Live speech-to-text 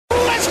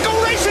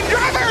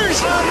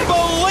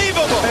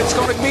of them. It's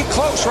going to be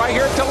close right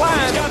here at the line.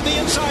 He's got the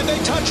inside. They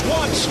touch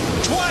once,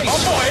 twice. Oh,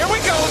 boy, here we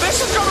go.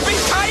 This is going to be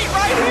tight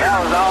right here.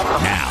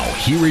 Now,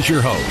 here is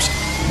your host,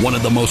 one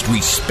of the most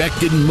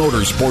respected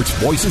motorsports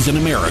voices in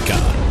America,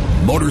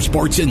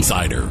 Motorsports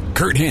Insider,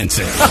 Kurt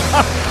Hansen.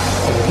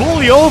 Pull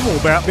the oval,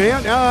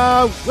 Batman.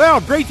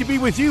 Well, great to be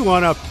with you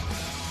on a...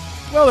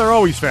 Well, they're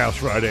always Fast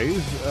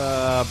Fridays,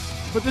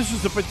 but this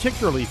is a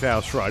particularly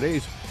Fast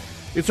Fridays.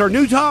 It's our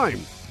new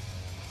time.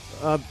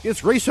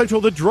 It's Race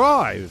Central The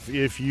Drive.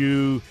 If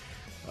you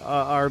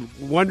are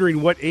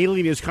wondering what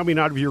alien is coming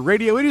out of your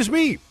radio, it is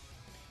me,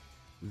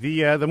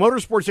 the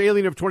motorsports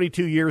alien of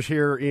 22 years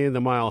here in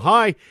the Mile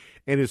High,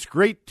 and it's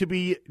great to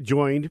be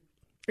joined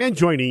and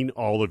joining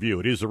all of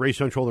you. It is the Race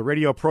Central, the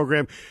radio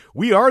program.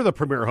 We are the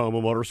premier home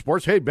of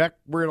motorsports. Hey, back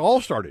where it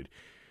all started.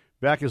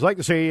 Back, as I like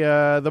to say,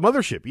 the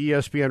mothership,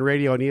 ESPN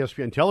Radio and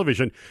ESPN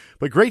Television.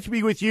 But great to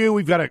be with you.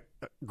 We've got a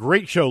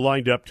great show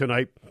lined up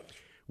tonight,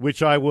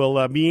 which I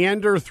will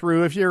meander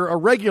through. If you're a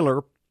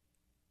regular,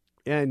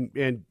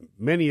 and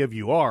many of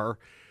you are,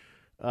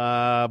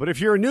 but if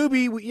you're a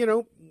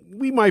newbie,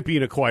 we might be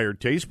an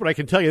acquired taste. But I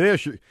can tell you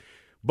this,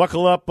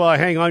 buckle up,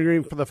 hang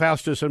on for the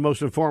fastest and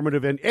most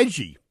informative and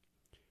edgy,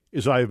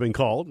 as I have been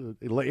called,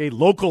 a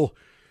local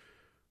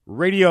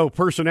radio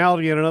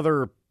personality and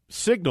another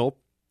signal,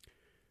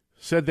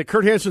 said that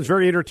Kurt Hansen's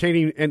very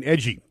entertaining and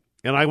edgy.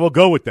 And I will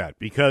go with that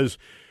because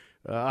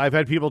I've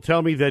had people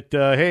tell me that,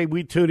 hey,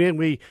 we tune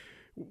in,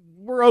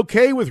 we're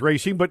okay with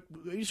racing, but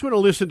you just want to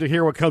listen to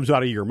hear what comes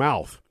out of your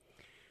mouth.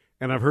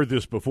 And I've heard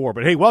this before.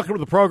 But, hey, welcome to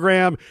the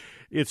program.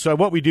 It's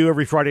what we do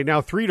every Friday now,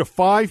 3 to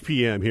 5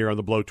 p.m. here on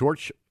the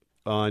Blowtorch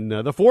on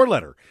the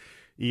four-letter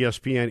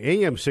ESPN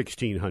AM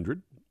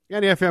 1600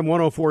 and FM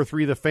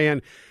 104.3 The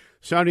Fan,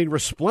 sounding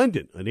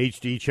resplendent on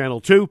HD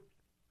Channel 2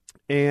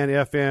 and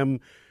FM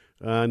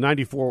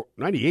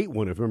 98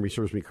 one, if memory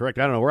serves me correct.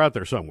 I don't know. We're out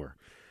there somewhere.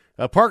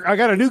 Park, I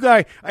got a new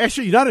guy.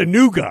 Actually, not a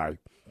new guy.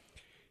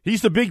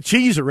 He's the big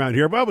cheese around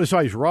here, but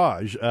besides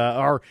Raj,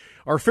 our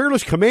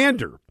fearless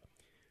commander,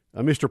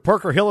 Mr.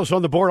 Parker Hillis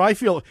on the board.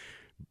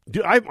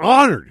 I'm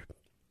honored.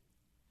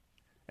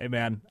 Hey,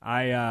 man,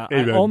 I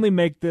only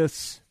make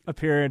this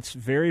appearance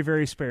very,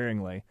 very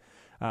sparingly.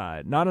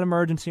 Not an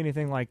emergency,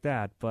 anything like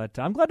that, but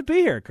I'm glad to be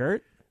here,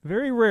 Kurt.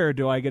 Very rare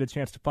do I get a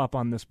chance to pop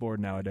on this board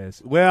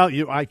nowadays. Well,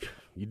 you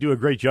do a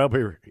great job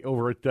here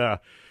over at the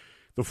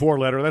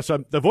four-letter. That's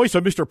the voice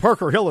of Mr.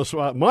 Parker Hillis,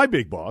 my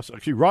big boss.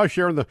 Actually, Raj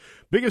Sharon, the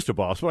biggest of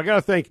boss. But I got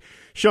to thank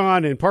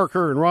Sean and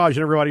Parker and Raj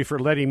and everybody for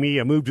letting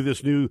me move to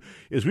this new,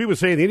 as we would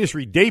say in the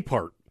industry, day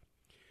part.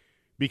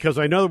 Because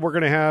I know that we're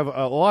going to have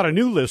a lot of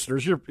new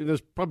listeners.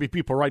 There's probably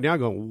people right now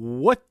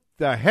going, what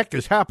the heck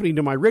is happening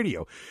to my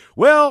radio?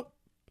 Well,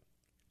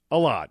 a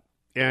lot.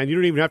 And you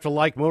don't even have to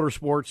like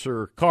motorsports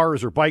or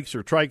cars or bikes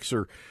or trikes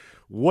or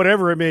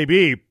whatever it may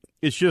be.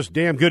 It's just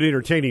damn good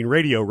entertaining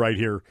radio right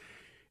here.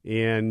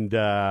 And,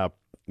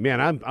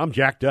 man, I'm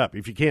jacked up.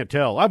 If you can't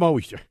tell, I'm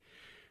always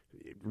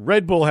 –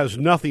 Red Bull has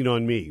nothing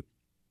on me.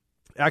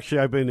 Actually,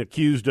 I've been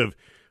accused of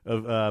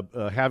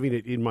having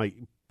it in my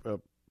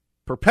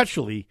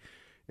perpetually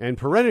and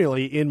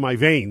perennially in my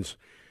veins.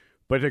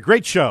 But a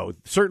great show,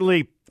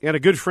 certainly, and a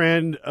good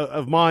friend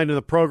of mine in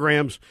the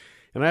programs.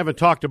 And I haven't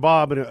talked to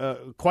Bob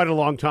in quite a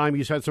long time.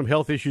 He's had some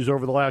health issues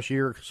over the last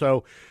year.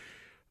 So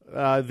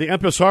the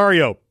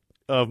impresario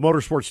of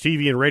motorsports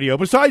TV and radio,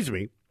 besides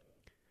me,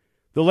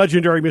 the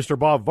legendary Mr.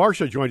 Bob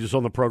Varsha joins us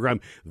on the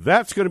program.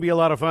 That's going to be a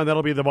lot of fun.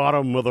 That'll be the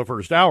bottom of the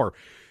first hour.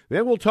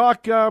 Then we'll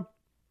talk, a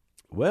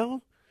little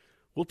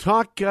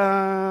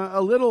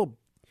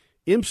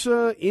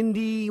IMSA,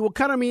 Indy. We'll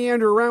kind of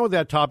meander around with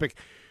that topic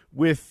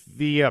with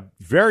the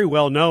very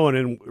well-known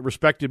and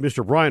respected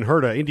Mr. Bryan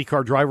Herta,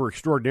 IndyCar driver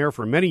extraordinaire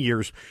for many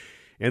years,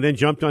 and then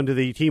jumped onto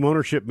the team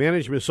ownership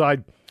management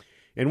side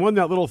and won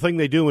that little thing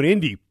they do in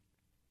Indy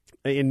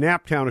in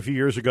Naptown a few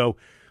years ago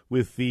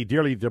with the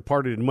dearly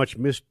departed and much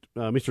missed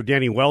Mr.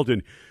 Danny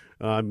Weldon,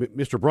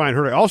 Mr. Bryan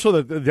Herta.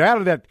 Also, the dad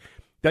of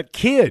that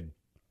kid,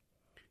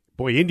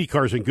 boy,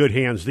 IndyCar's in good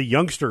hands, the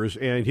youngsters,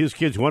 and his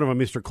kid's one of them,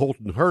 Mr.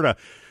 Colton Herta,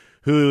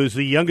 who is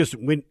the youngest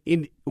winning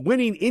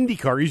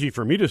IndyCar, easy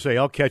for me to say,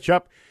 I'll catch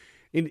up,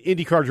 in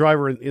IndyCar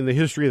driver in the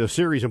history of the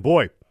series. And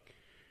boy,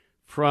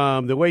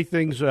 from the way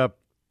things have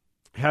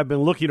been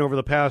looking over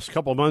the past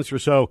couple of months or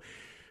so,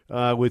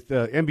 with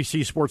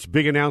NBC Sports'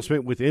 big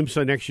announcement with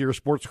IMSA next year,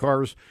 sports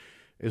cars,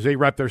 as they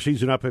wrap their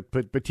season up at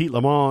Petit Le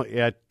Mans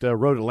at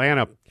Road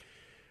Atlanta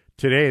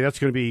today. That's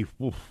going to be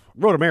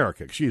Road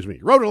America,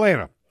 Road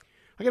Atlanta.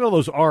 I get all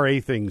those RA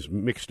things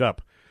mixed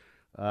up.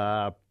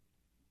 RA.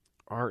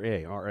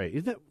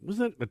 Wasn't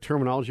that the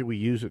terminology we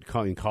use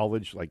in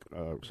college? Like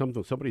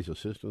somebody's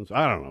assistants?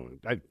 I don't know.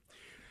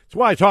 It's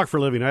why I talk for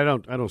a living. I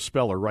don't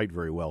spell or write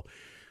very well.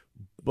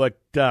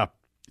 But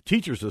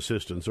teachers'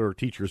 assistants or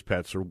teachers'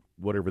 pets or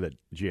whatever that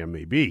jam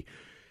may be.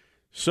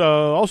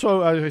 So also,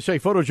 as I say,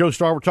 Photo Joe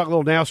Star, we're talking a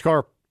little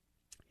NASCAR.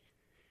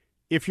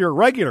 If you're a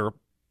regular,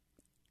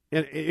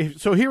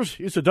 so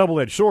here's a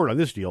double-edged sword on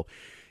this deal.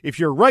 If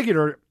you're a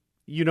regular,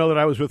 you know that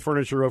I was with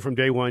Furniture Row from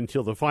day one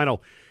till the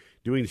final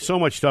doing so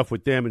much stuff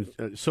with them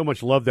and so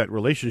much love that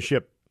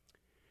relationship.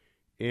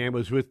 And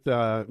was with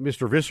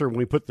Mr. Visser when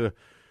we put the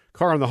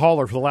car on the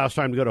hauler for the last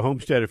time to go to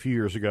Homestead a few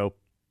years ago.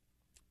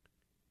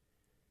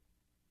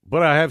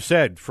 But I have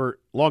said for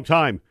a long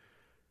time,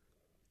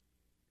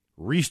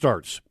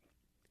 restarts.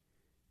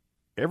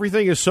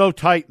 Everything is so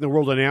tight in the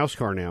world of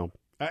NASCAR now.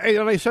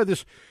 And I said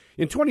this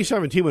in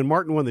 2017 when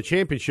Martin won the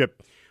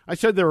championship. I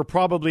said there were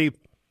probably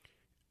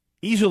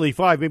easily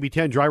 5, maybe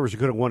 10 drivers who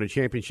could have won a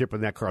championship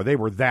in that car. They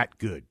were that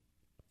good.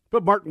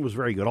 But Martin was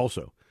very good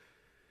also.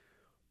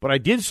 But I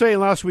did say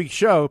in last week's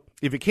show,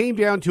 if it came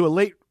down to a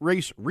late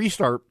race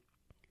restart,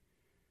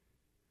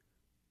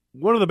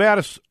 one of the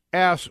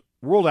baddest-ass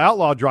World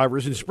Outlaw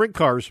drivers in sprint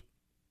cars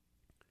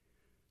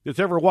that's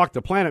ever walked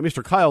the planet,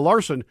 Mr. Kyle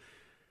Larson,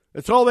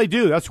 that's all they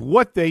do. That's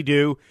what they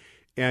do.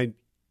 And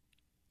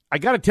I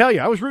got to tell you,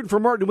 I was rooting for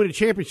Martin to win a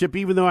championship,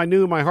 even though I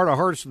knew in my heart of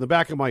hearts in the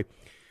back of my,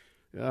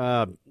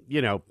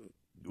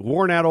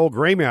 worn-out old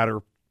gray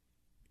matter,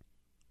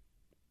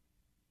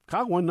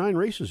 Kyle won 9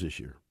 races this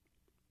year.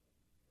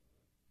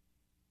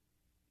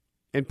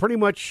 And pretty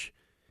much,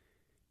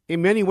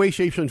 in many ways,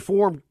 shapes, and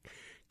form,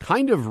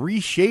 kind of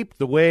reshaped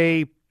the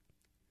way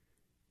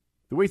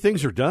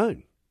things are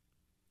done.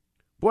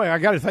 Boy, I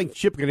got to thank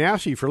Chip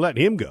Ganassi for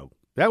letting him go.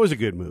 That was a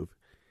good move.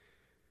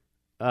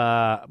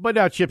 But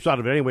now Chip's out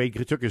of it anyway.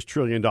 He took his $1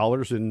 trillion,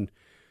 and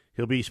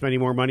he'll be spending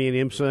more money in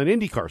IMSA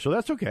and IndyCar. So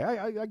that's okay.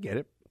 I get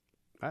it.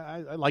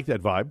 I like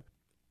that vibe.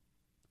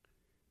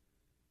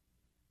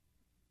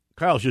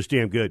 Kyle's just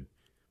damn good.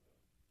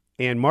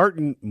 And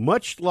Martin,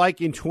 much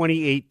like in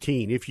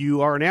 2018, if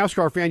you are a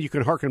NASCAR fan, you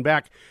can harken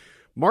back.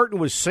 Martin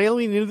was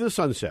sailing into the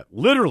sunset,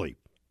 literally,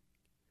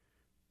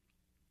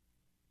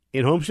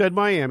 in Homestead,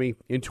 Miami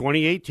in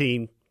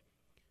 2018.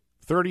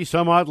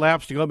 30-some-odd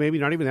laps to go, maybe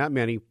not even that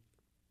many.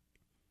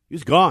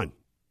 He's gone.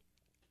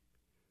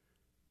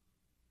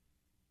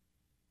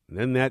 And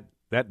then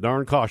that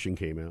darn caution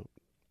came out.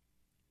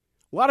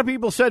 A lot of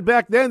people said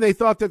back then they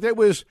thought that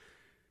was,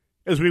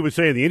 as we would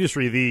say in the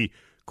industry, the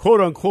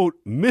quote-unquote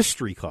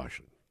mystery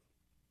caution.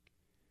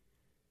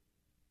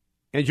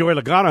 And Joey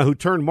Logano, who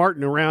turned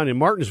Martin around in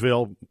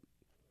Martinsville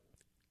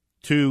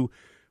to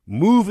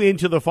move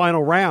into the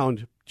final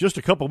round just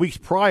a couple weeks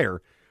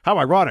prior. How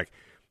ironic.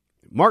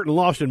 Martin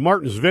lost in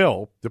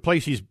Martinsville, the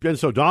place he's been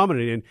so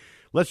dominant in.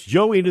 Lets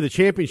Joey into the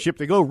championship.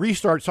 They go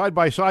restart side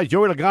by side.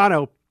 Joey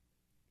Logano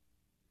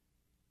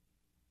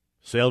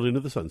sailed into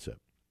the sunset.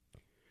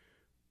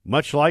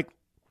 Much like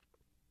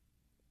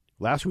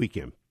last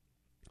weekend.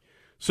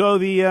 So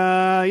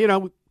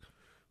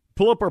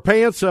pull up our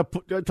pants,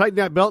 tighten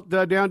that belt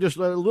down just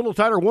a little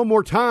tighter one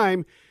more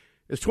time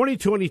as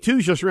 2022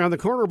 is just around the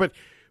corner. But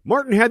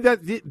Martin had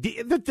that.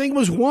 The thing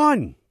was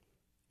won.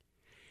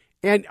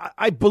 And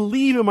I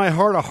believe in my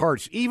heart of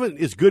hearts, even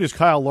as good as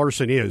Kyle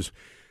Larson is,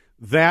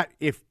 that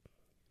if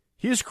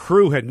his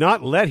crew had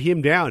not let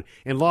him down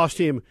and lost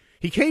him,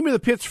 he came to the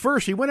pits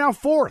first. He went out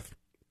fourth.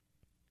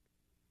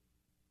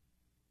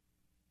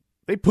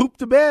 They pooped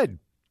the bed.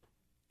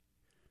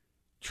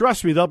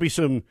 Trust me, there'll be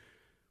some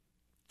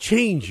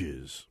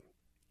changes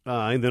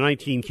in the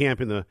 19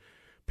 camp in the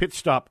pit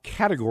stop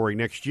category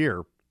next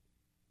year.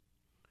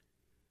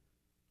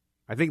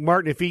 I think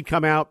Martin, if he'd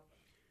come out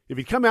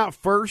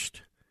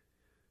first,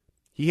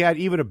 he had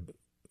even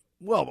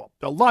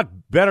a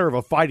lot better of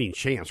a fighting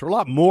chance, or a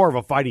lot more of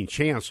a fighting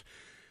chance,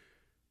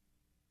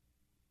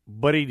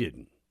 but he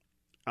didn't.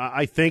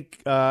 I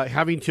think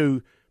having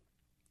to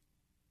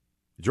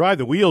drive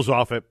the wheels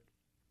off it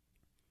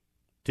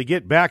to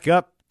get back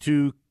up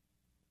to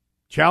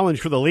challenge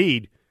for the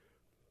lead,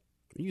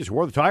 he just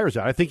wore the tires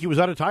out. I think he was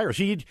out of tires.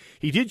 He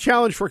did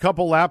challenge for a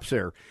couple laps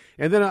there.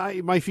 And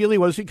then my feeling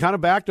was he kind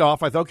of backed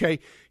off. I thought, okay,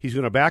 he's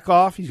going to back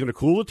off. He's going to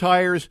cool the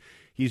tires.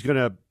 He's going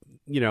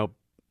to,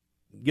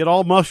 get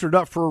all mustered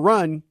up for a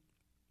run.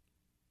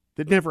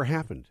 That never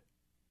happened.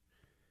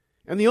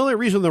 And the only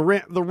reason the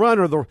ran,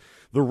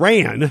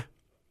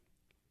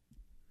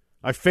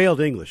 I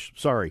failed English,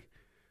 sorry.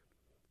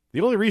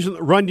 The only reason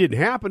the run didn't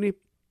happen,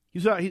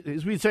 he's out,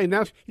 as we'd say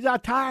now, he's out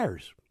of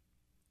tires.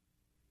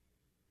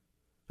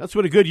 That's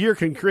what a good year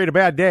can create a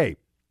bad day.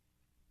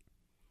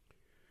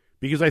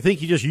 Because I think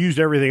he just used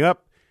everything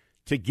up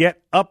to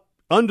get up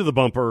under the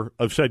bumper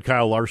of said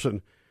Kyle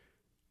Larson,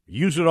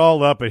 use it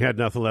all up and had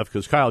nothing left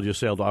because Kyle just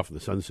sailed off in the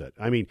sunset.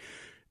 I mean,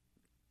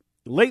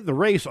 late in the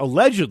race,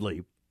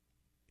 allegedly,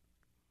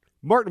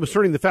 Martin was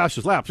turning the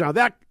fastest laps. Now,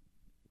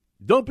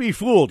 don't be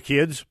fooled,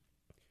 kids.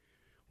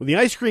 When the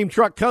ice cream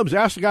truck comes,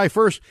 ask the guy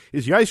first,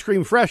 is the ice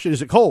cream fresh and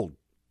is it cold?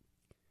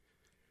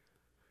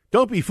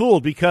 Don't be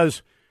fooled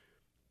because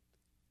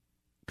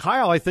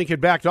Kyle, I think,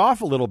 had backed off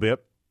a little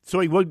bit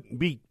so he wouldn't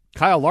be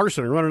Kyle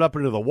Larson and running up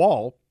into the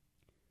wall.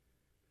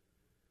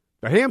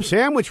 The ham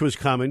sandwich was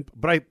coming,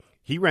 but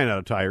he ran out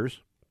of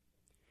tires.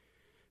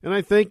 And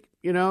I think,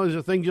 as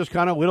the thing just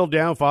kind of whittled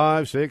down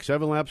 5, 6,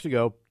 7 laps to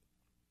go,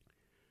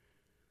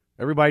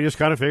 everybody just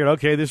kind of figured,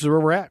 okay, this is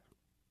where we're at.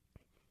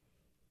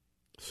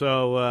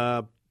 So,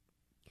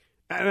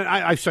 and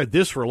I've said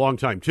this for a long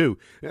time, too.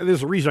 And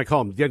there's a reason I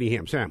call him Denny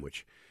Ham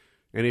Sandwich.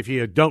 And if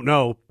you don't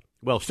know,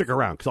 Well, stick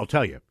around because I'll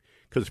tell you,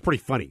 because it's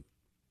pretty funny.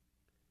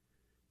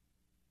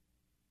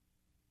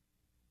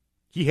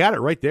 He had it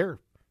right there.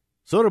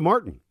 So did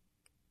Martin,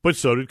 but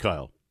so did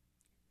Kyle.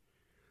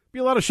 Be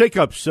a lot of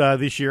shakeups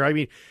this year. I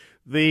mean,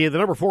 the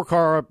number 4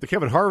 car, the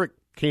Kevin Harvick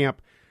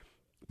camp,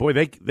 boy,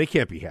 they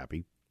can't be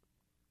happy.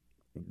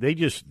 They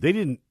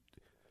didn't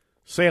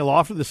sail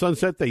off to the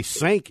sunset. They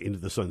sank into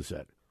the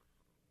sunset.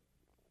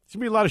 It's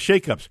going to be a lot of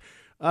shakeups.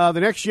 The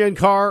next-gen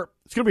car,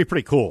 it's going to be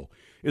pretty cool.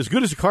 As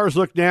good as the cars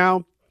look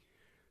now,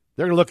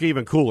 they're going to look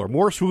even cooler.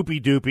 More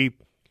swoopy-doopy.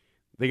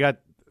 They got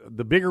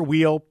the bigger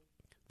wheel,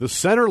 the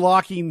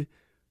center-locking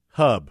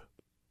hub.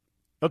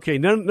 Okay,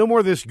 no more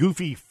of this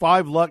goofy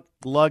 5-lug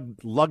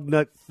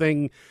nut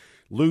thing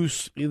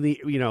loose in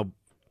the,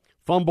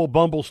 fumble,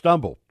 bumble,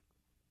 stumble.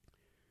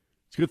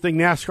 It's a good thing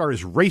NASCAR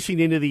is racing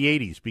into the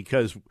 80s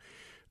because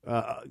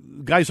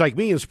guys like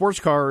me in sports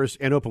cars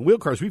and open-wheel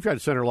cars, we've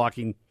had center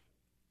locking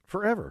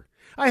forever.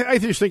 I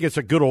just think it's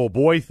a good old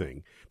boy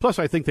thing. Plus,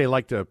 I think they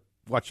like to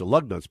watch the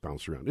lug nuts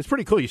bounce around. It's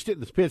pretty cool. You sit in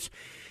the pits,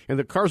 and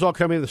the cars all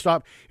come in and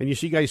stop, and you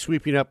see guys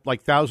sweeping up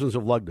like thousands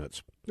of lug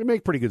nuts. They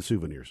make pretty good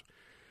souvenirs.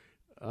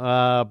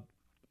 But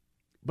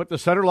the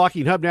center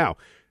locking hub now,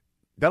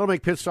 that'll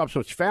make pit stops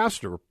much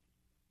faster,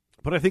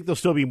 but I think there'll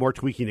still be more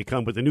tweaking to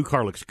come, but the new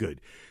car looks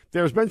good.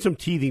 There's been some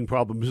teething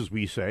problems, as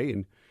we say,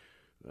 and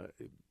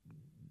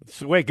it's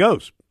the way it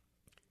goes.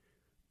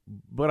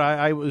 But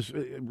I was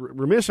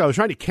remiss. I was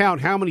trying to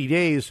count how many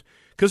days,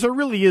 because there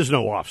really is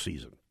no off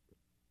season.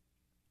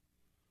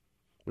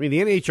 I mean,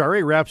 the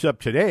NHRA wraps up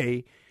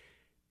today,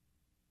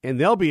 and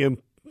they'll be in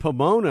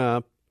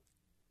Pomona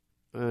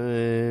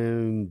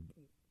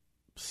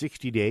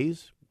 60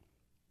 days,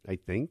 I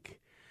think.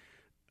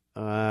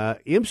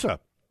 IMSA,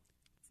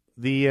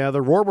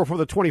 the Roar before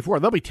the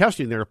 24th, they'll be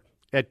testing there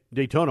at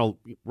Daytona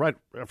right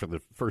after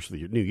the first of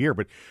the new year.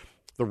 But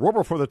the Roar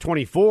before the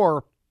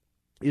 24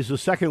 is the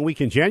second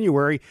week in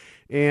January,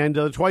 and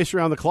twice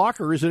around the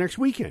clocker is the next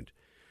weekend.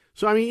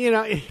 So, I mean,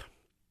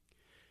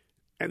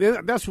 and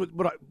that's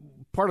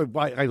part of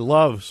why I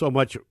love so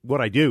much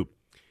what I do.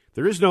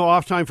 There is no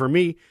off time for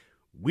me.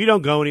 We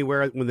don't go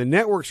anywhere. When the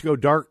networks go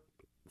dark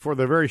for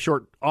the very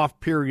short off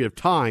period of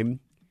time,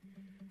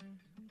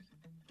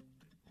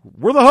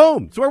 we're the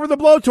home. So we're the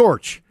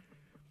blowtorch.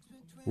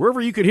 Wherever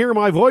you can hear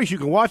my voice, you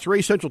can watch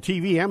Race Central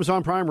TV,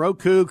 Amazon Prime,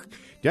 Roku,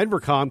 Denver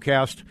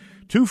Comcast,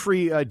 2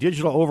 free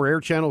digital over-air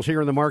channels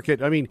here in the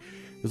market. I mean,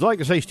 as I like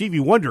to say,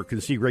 Stevie Wonder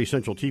can see Race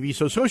Central TV,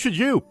 so should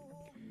you.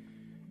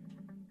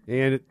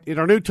 And in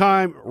our new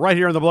time, right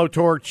here on the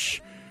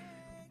blowtorch,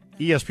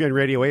 ESPN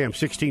Radio AM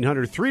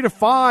 1600, 3 to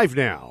 5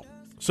 now.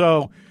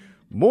 So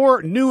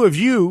more new of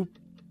you.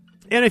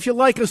 And if you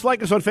like us on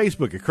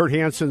Facebook at Kurt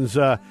Hansen's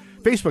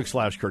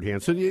Facebook/Kurt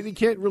Hansen. You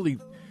can't really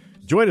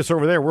join us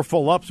over there. We're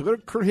full up. So go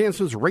to Kurt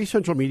Hansen's Race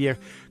Central Media,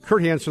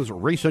 Kurt Hansen's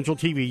Race Central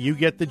TV. You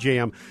get the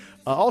jam.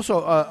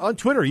 Also, on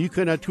Twitter, you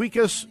can tweak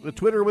us,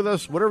 Twitter with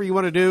us, whatever you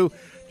want to do.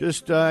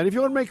 Just and if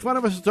you want to make fun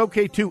of us, it's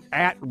okay too,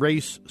 at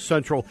Race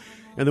Central.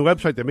 And the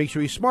website that makes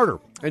you a smarter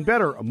and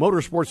better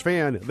motorsports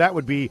fan, that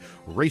would be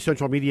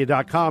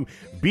RaceCentralMedia.com.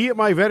 Be at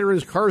my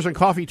Veterans Cars and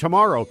Coffee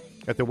tomorrow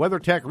at the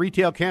WeatherTech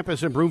Retail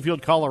Campus in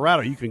Broomfield,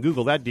 Colorado. You can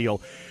Google that deal.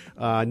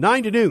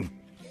 9 to noon.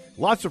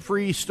 Lots of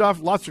free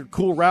stuff, lots of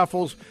cool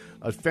raffles,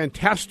 a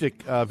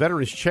fantastic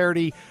veterans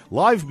charity,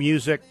 live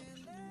music,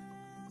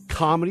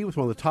 comedy with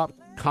one of the top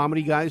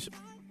comedy guys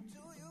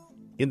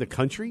in the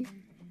country.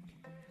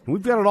 And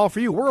we've got it all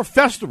for you. We're a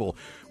festival.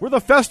 We're the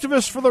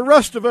Festivus for the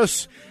rest of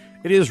us.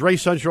 It is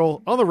Race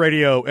Central on the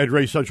radio at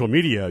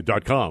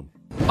RaceCentralMedia.com.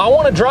 I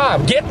want to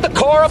drive. Get the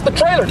car off the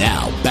trailer.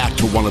 Now, back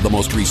to one of the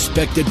most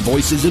respected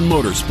voices in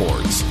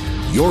motorsports.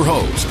 Your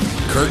host,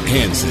 Kurt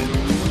Hansen.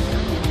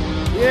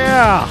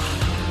 Yeah.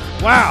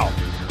 Wow.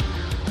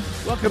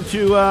 Welcome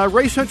to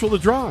Race Central The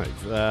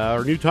Drive.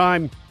 Our new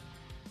time,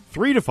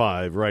 3 to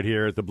 5, right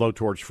here at the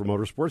Blowtorch for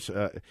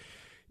Motorsports.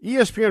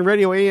 ESPN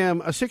Radio AM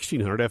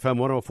 1600, FM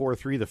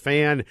 104.3, The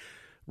Fan,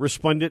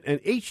 Resplendent,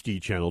 and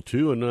HD Channel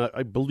 2. And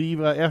I believe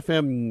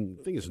FM,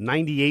 I think it's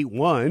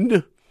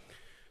 98.1,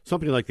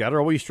 something like that.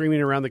 Are always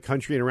streaming around the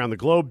country and around the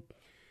globe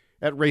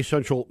at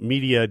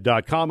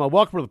RaceCentralMedia.com.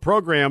 Welcome to the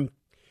program.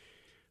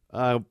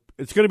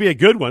 It's going to be a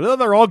good one.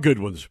 They're all good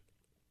ones.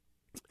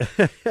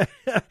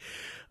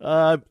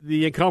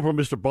 The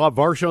incomparable Mr. Bob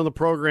Varsho on the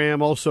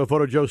program. Also,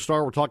 Photo Joe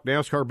Star. We're talking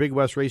NASCAR,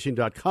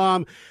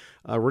 BigWestRacing.com.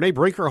 Renee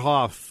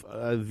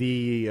Brinkerhoff,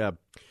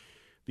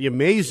 the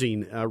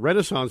amazing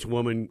Renaissance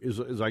woman,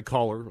 as I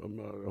call her.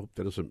 I hope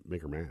that doesn't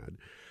make her mad.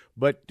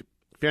 But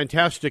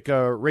fantastic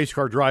race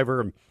car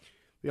driver. And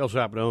they also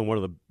happen to own one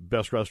of the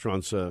best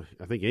restaurants, I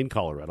think, in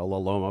Colorado. La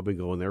Loma. I've been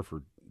going there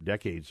for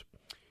decades.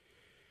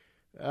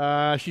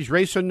 She's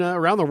racing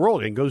around the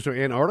world and goes to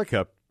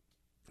Antarctica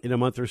in a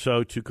month or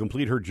so to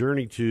complete her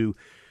journey to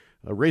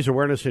raise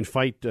awareness and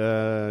fight,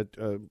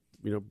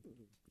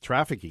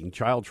 trafficking,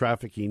 child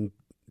trafficking,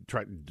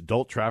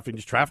 adult trafficking,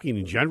 just trafficking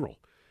in general.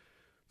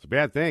 It's a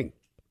bad thing.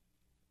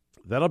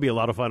 That'll be a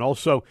lot of fun.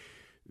 Also,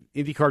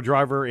 IndyCar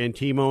driver and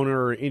team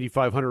owner, Indy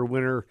 500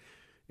 winner,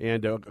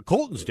 And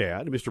Colton's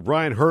dad, Mr.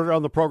 Brian Herter,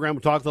 on the program.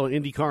 We'll talk a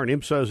little IndyCar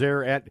and IMSA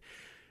there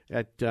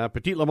at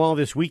Petit Le Mans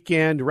this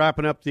weekend,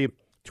 wrapping up the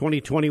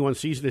 2021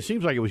 season. It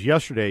seems like it was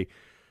yesterday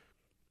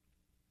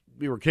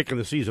we were kicking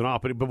the season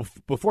off, but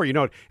before you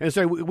know it, and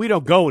say we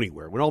don't go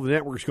anywhere. When all the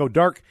networks go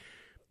dark,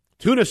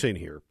 tune us in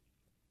here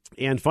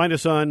and find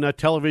us on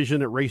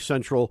television at Race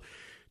Central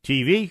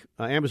TV,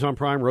 Amazon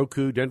Prime,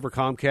 Roku, Denver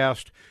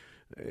Comcast,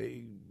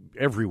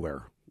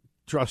 everywhere.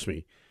 Trust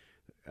me.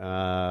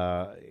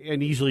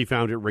 And easily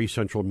found at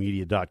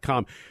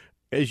racecentralmedia.com.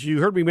 As you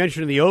heard me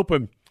mention in the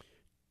open,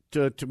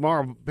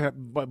 tomorrow,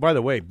 by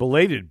the way,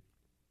 belated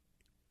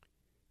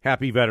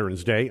Happy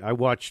Veterans Day. I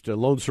watched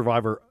Lone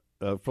Survivor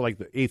for like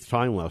the 8th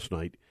time last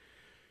night.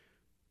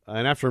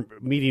 And after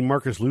meeting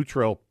Marcus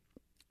Luttrell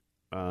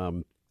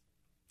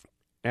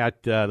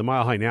at the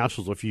Mile High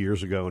Nationals a few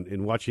years ago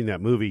and watching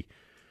that movie,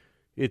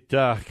 it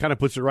kind of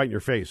puts it right in your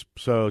face.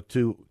 So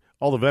to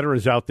all the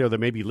veterans out there that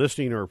may be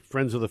listening or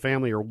friends of the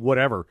family or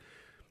whatever,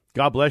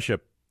 God bless you.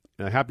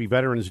 Happy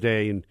Veterans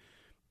Day, and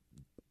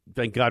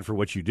thank God for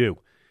what you do.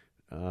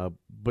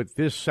 But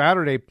this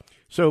Saturday,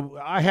 so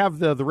I have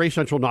the Race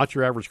Central Not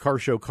Your Average Car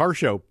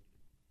Show.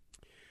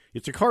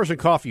 It's a cars and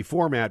coffee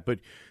format, but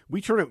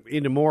we turn it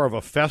into more of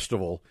a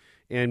festival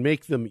and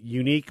make them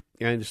unique.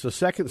 And it's the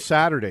second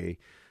Saturday,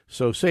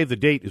 so save the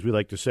date, as we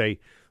like to say,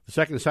 the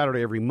second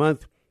Saturday every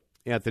month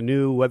at the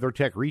new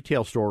WeatherTech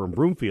retail store in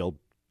Broomfield.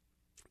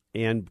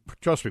 And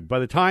trust me, by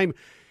the time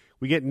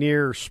we get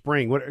near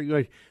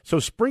spring, so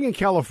spring in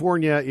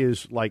California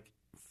is like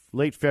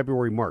late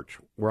February, March,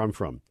 where I'm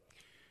from.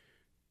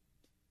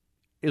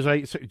 As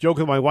I joke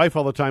with my wife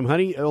all the time,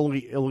 honey,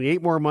 only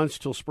 8 more months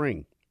till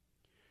spring,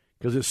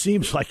 because it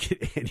seems like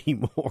it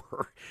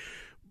anymore.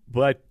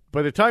 But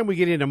by the time we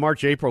get into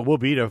March, April, we'll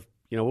be at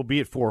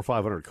 400 or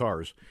 500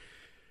 cars,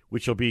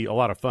 which will be a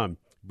lot of fun.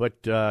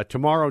 But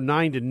tomorrow,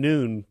 9 to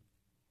noon,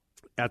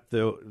 at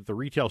the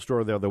retail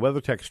store there, the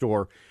WeatherTech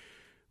store,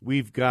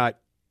 we've got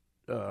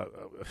a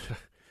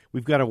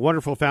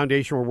wonderful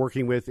foundation we're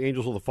working with,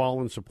 Angels of the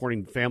Fallen,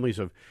 supporting families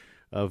of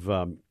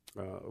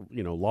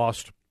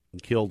lost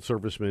and killed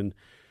servicemen,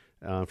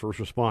 first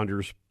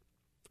responders.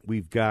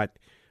 We've got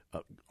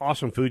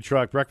awesome food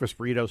truck, breakfast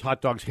burritos,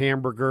 hot dogs,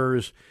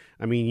 hamburgers.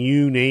 I mean,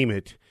 you name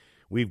it,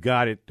 we've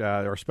got it.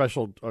 Our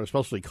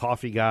specialty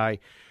coffee guy.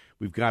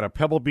 We've got a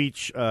Pebble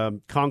Beach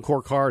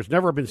Concours car. It's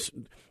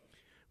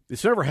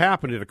never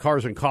happened at a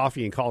Cars and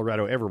Coffee in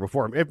Colorado ever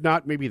before. If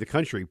not, maybe the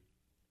country.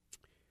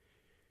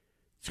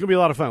 It's going to be a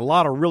lot of fun. A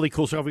lot of really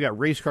cool stuff. We got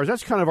race cars.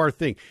 That's kind of our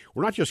thing.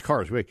 We're not just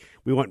cars. We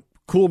want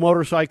cool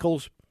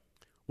motorcycles.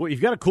 Well,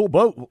 you've got a cool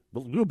boat.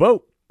 We'll do a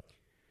boat.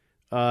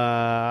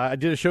 I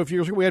did a show a few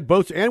years ago. We had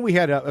boats, and we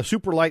had a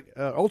super light,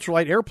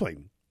 ultralight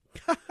airplane.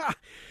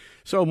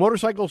 So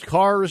motorcycles,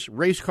 cars,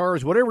 race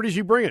cars, whatever it is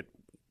you bring it,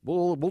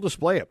 we'll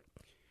display it.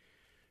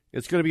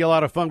 It's going to be a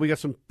lot of fun. We got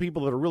some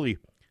people that are really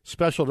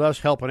special to us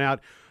helping out.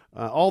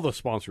 All the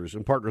sponsors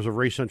and partners of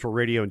Race Central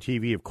Radio and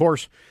TV, of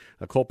course,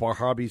 Colt Bar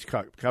Hobbies,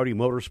 Coyote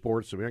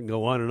Motorsports. I mean, I can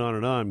go on and on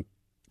and on.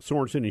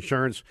 Sorensen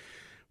Insurance.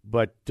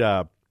 But,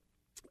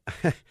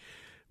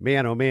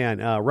 man, oh, man.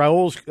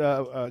 Raul's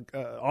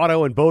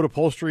Auto and Boat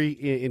Upholstery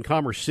in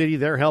Commerce City,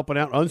 they're helping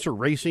out. Unser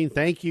Racing,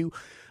 thank you.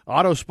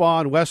 Auto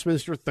Spa in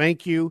Westminster,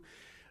 thank you.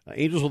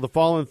 Angels of the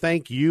Fallen,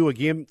 thank you.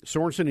 Again,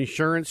 Sorensen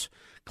Insurance,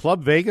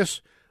 Club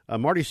Vegas.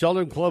 Marty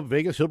Selden, Club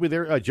Vegas, he'll be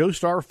there. Joe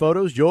Star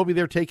Photos, Joe will be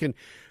there taking,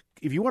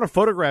 if you want a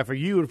photograph of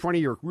you in front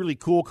of your really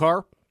cool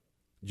car,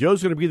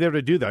 Joe's going to be there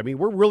to do that. I mean,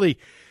 we're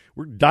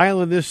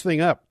dialing this thing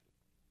up.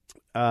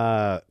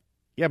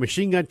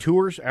 Machine Gun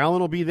Tours, Alan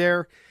will be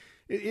there.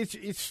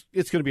 It's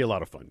going to be a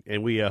lot of fun,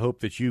 and we hope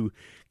that you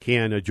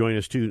can join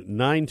us too.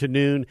 9 to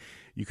noon.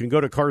 You can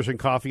go to Cars and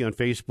Coffee on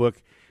Facebook,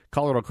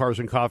 Colorado Cars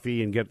and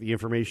Coffee, and get the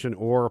information,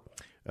 or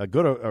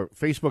go to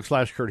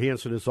Facebook/Kurt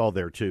Hansen. It's all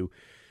there too.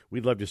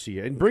 We'd love to see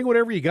you. And bring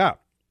whatever you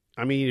got.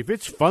 I mean, if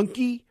it's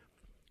funky,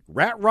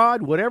 rat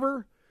rod,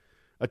 whatever,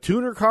 a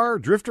tuner car,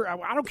 drifter,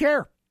 I don't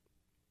care.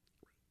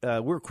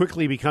 We're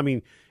quickly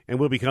becoming, and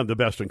will become, the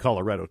best in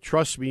Colorado.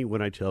 Trust me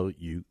when I tell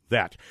you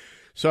that.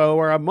 So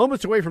we're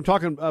moments away from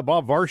talking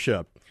Bob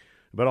Varsha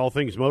about all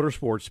things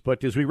motorsports.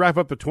 But as we wrap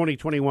up the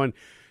 2021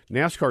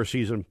 NASCAR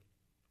season,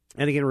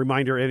 and again, a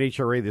reminder,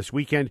 NHRA this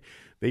weekend,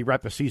 they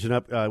wrap the season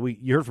up.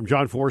 You heard from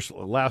John Force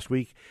last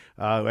week.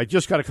 I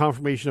just got a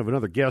confirmation of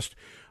another guest.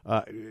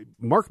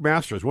 Mark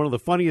Masters, one of the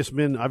funniest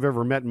men I've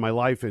ever met in my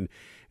life, and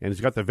has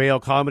got the Vail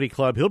Comedy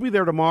Club. He'll be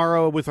there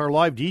tomorrow with our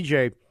live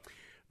DJ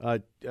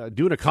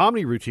doing a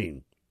comedy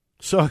routine.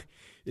 So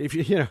if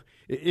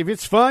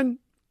it's fun,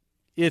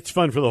 it's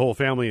fun for the whole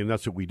family, and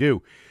that's what we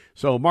do.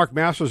 So Mark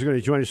Masters is going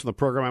to join us on the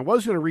program. I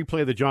was going to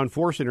replay the John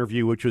Force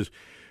interview, which was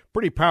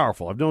pretty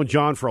powerful. I've known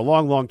John for a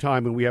long, long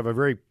time, and we have a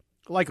very,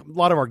 like a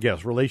lot of our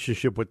guests,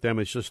 relationship with them.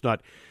 It's just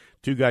not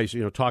two guys,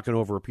 talking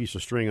over a piece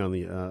of string on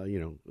the,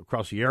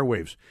 across the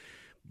airwaves.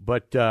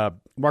 But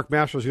Mark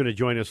Masters is going to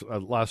join us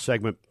last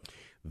segment.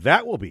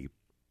 That will be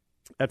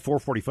at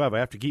 4:45. I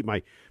have to keep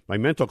my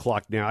mental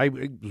clock now. I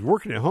was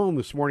working at home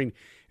this morning,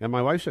 and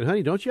my wife said,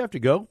 honey, don't you have to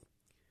go?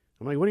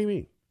 I'm like, what do you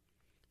mean?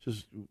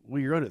 Says,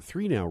 well, you're on at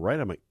 3 now, right?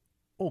 I'm like,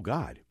 oh,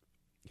 God.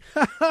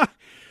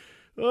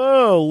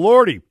 Oh,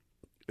 Lordy.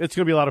 It's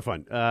going to be a lot of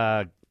fun.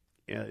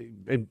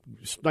 And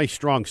nice,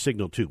 strong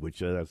signal, too, which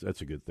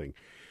that's a good thing.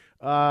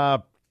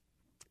 But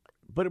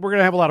we're going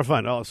to have a lot of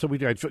fun. So we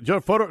did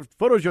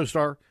Photo Joe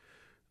Star,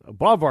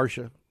 Bob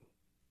Varsha.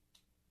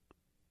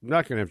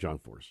 Not going to have John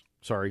Force.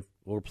 Sorry.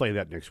 We'll play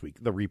that next week,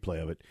 the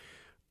replay of it.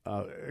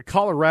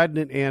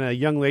 Coloradan and a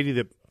young lady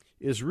that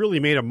has really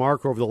made a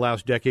mark over the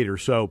last decade or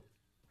so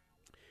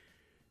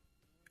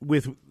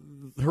with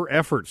her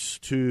efforts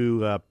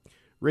to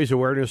raise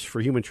awareness for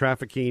human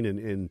trafficking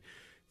and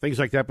things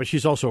like that. But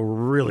she's also a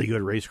really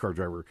good race car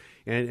driver.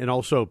 And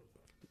also,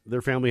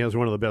 their family has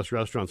one of the best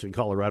restaurants in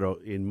Colorado.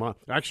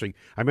 Actually,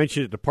 I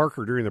mentioned it to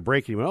Parker during the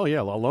break, and he went, oh,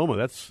 yeah, La Loma,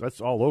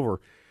 that's all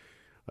over.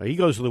 He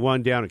goes to the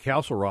one down at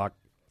Castle Rock.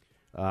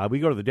 We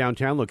go to the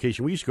downtown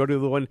location. We used to go to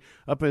the one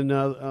up in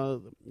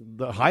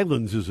the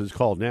Highlands, as it's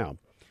called now.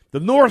 The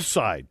North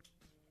Side,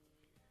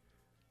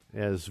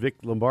 as Vic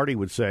Lombardi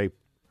would say.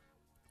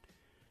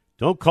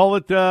 Don't call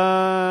it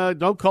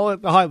the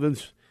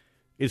Highlands.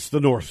 It's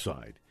the North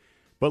Side.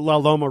 But La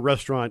Loma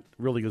restaurant,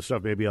 really good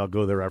stuff. Maybe I'll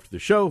go there after the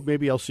show.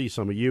 Maybe I'll see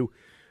some of you.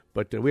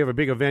 But we have a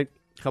big event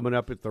coming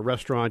up at the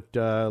restaurant,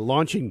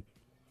 launching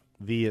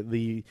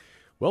the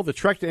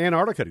trek to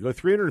Antarctica, to go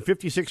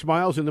 356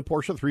 miles in the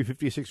Porsche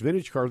 356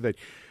 vintage car that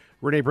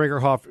Renee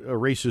Brinkerhoff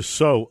races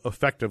so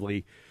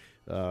effectively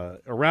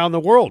around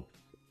the world.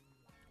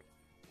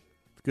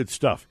 Good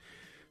stuff.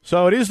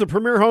 So it is the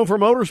premier home for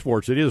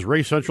motorsports. It is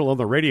Race Central on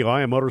the radio.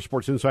 I am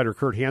Motorsports Insider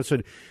Kurt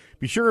Hansen.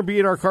 Be sure and be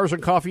at our Cars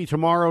and Coffee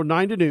tomorrow,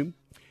 9 to noon,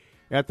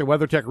 at the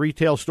WeatherTech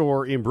retail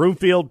store in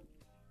Broomfield.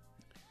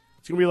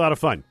 It's going to be a lot of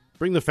fun.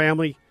 Bring the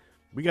family.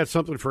 We got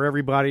something for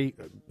everybody.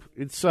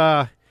 It's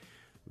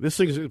this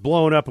thing's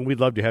blowing up, and we'd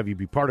love to have you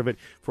be part of it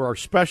for our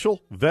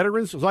special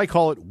Veterans, as I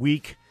call it,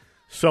 week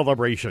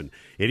celebration.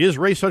 It is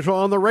Race Central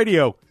on the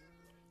radio.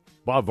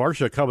 Bob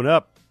Varsha coming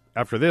up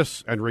after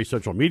this, and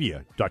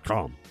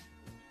RaceCentralMedia.com.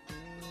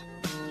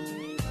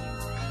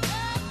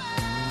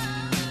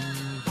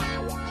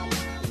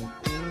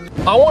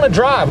 I want to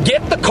drive.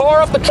 Get the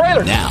car off the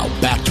trailer. Now,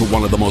 back to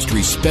one of the most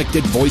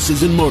respected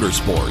voices in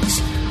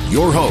motorsports,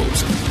 your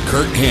host,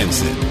 Kurt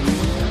Hansen.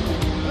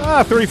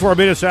 34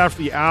 minutes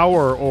after the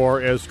hour,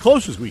 or as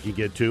close as we can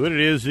get to it. It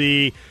is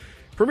the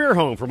premier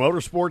home for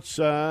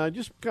motorsports.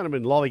 Just kind of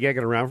been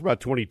lollygagging around for about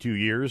 22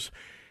 years.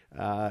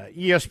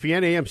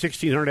 ESPN, AM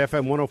 1600,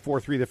 FM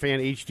 104.3, The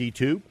Fan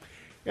HD2.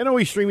 And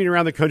always streaming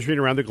around the country and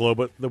around the globe,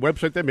 but the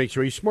website that makes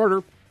you a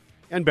smarter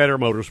and better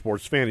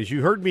motorsports fan. As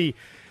you heard me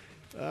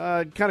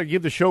kind of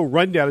give the show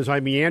rundown as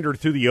I meandered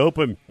through the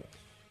open.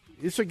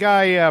 It's a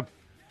guy,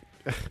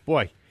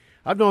 boy,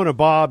 I've known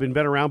Bob and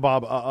been around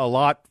Bob a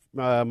lot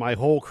my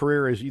whole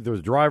career as either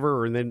a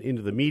driver or then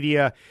into the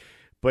media.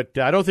 But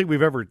I don't think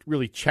we've ever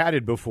really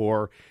chatted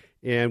before.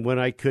 And when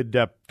I could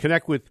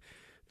connect with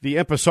the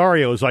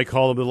impresario, as I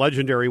call him, the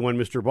legendary one,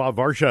 Mr. Bob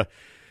Varsha,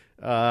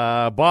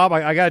 Bob,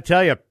 I got to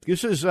tell you,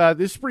 this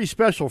is pretty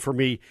special for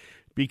me.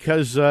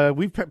 Because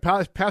we've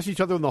passed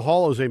each other in the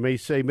hall, as they may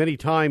say, many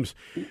times.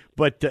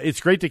 But it's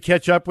great to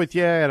catch up with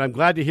you, and I'm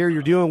glad to hear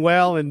you're doing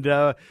well. And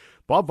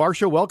Bob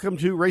Varsha, welcome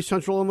to Race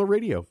Central on the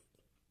radio.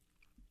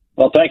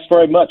 Well, thanks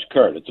very much,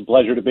 Kurt. It's a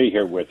pleasure to be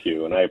here with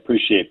you, and I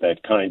appreciate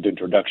that kind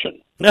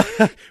introduction.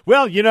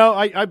 Well, you know,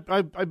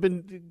 I've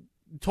been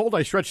told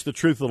I stretch the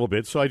truth a little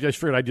bit, so I just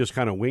figured I'd just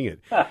kind of wing it.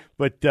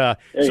 But there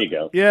you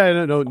go.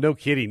 Yeah, no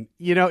kidding.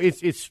 You know,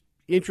 it's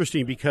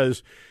interesting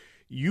because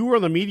you were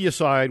on the media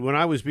side when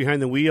I was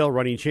behind the wheel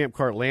running Champ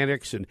Car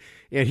Atlantics, and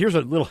here's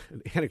a little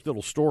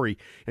anecdotal story,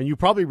 and you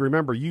probably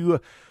remember you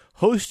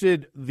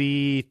hosted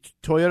the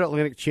Toyota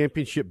Atlantic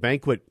Championship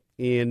banquet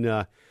in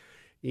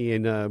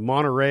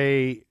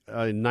Monterey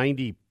in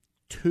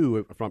 '92,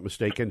 if I'm not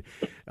mistaken,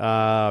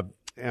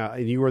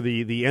 and you were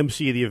the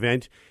MC of the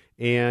event,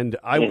 and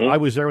I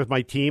was there with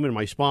my team and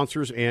my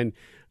sponsors, and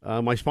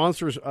my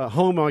sponsor's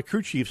home, my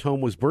crew chief's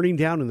home, was burning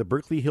down in the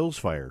Berkeley Hills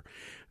fire.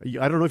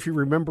 I don't know if you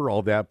remember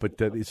all that, but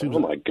it seems. Oh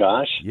my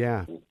gosh!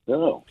 Yeah.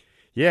 No.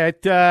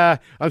 Yeah.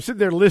 I'm sitting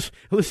there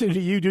listening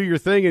to you do your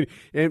thing,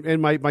 and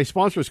my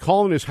sponsor is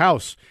calling his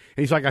house,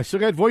 and he's like, "I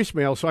still got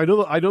voicemail, so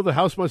I know the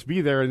house must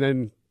be there," and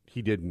then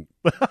he didn't.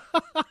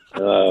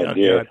 Oh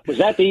dear! God. Was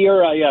that the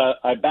year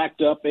I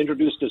backed up,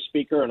 introduced a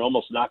speaker, and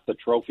almost knocked the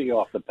trophy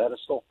off the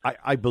pedestal?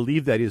 I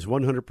believe that is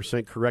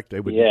 100% correct.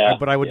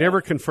 But I would never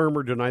confirm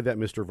or deny that,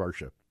 Mr.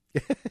 Varsha.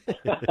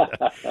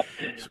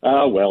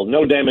 Well,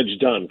 no damage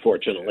done,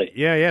 fortunately.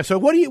 Yeah. So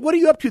what are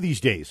you up to these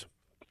days?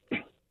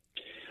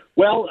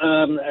 Well,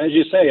 as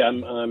you say,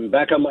 I'm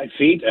back on my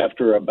feet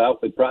after a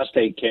bout with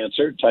prostate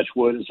cancer. Touch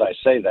wood, as I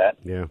say that.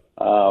 Yeah.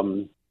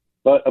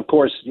 But of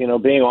course, you know,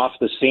 being off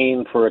the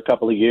scene for a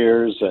couple of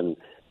years and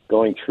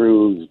going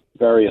through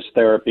various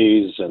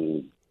therapies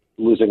and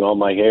losing all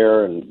my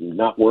hair and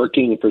not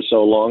working for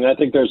so long, I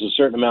think there's a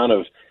certain amount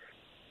of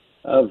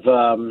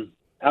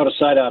out of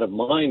sight, out of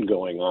mind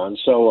going on.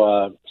 So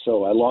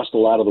I lost a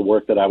lot of the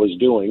work that I was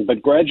doing,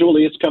 but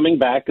gradually it's coming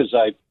back as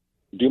I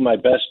do my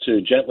best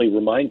to gently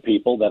remind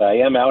people that I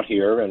am out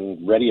here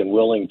and ready and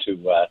willing to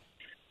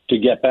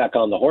get back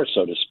on the horse,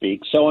 so to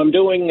speak. So I'm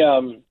doing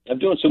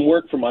some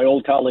work for my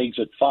old colleagues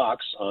at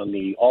Fox on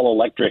the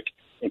all-electric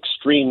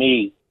Extreme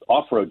E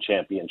Off-Road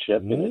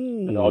Championship in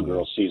its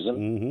inaugural season.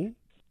 Mm-hmm.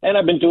 And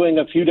I've been doing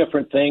a few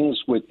different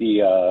things with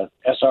the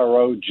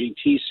SRO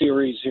GT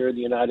series here in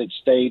the United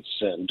States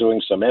and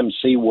doing some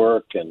MC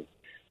work and,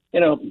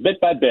 bit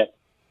by bit.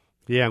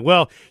 Yeah,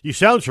 well, you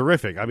sound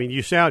terrific. I mean,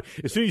 as soon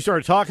as you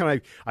started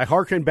talking, I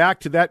hearkened back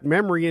to that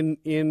memory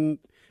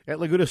at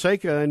Laguna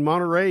Seca in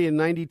Monterey in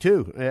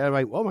 '92. I'm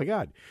like, oh my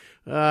God,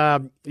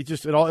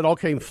 it all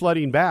came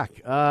flooding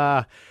back.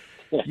 Yeah,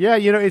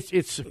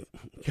 it's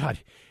God.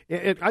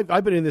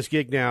 I've been in this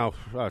gig now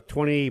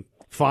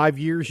 25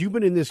 years. You've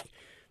been in this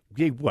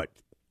gig what,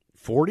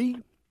 40?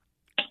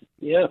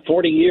 Yeah,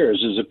 40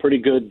 years is a pretty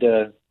good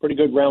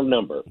round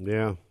number.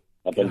 Yeah,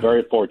 I've been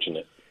very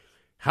fortunate.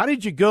 How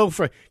did you go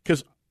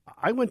because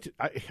I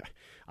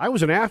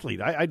was an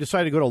athlete. I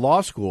decided to go to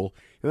law school,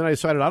 and then I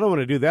decided I don't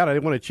want to do that. I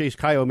didn't want to chase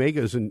Chi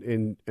Omegas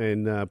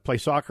and play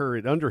soccer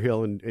at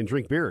Underhill and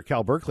drink beer at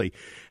Cal Berkeley.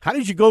 How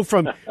did you go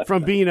from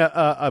being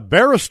a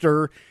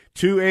barrister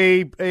to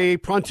a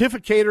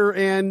pontificator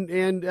and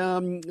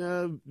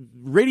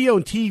radio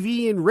and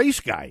TV and race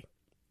guy?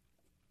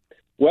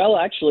 Well,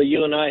 actually,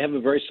 you and I have a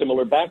very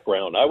similar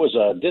background. I was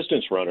a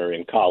distance runner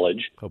in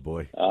college. Oh,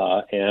 boy.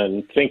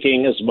 And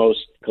thinking, as most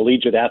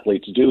collegiate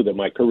athletes do, that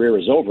my career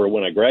is over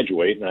when I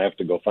graduate and I have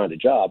to go find a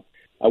job,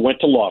 I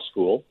went to law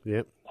school.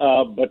 Yep.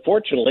 But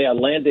fortunately, I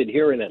landed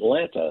here in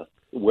Atlanta,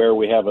 where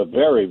we have a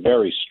very,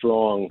 very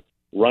strong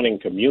running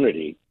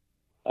community.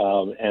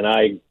 And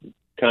I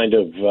kind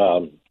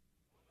of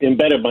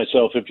embedded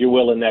myself, if you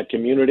will, in that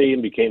community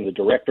and became the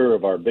director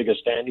of our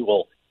biggest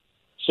annual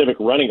civic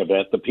running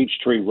event, the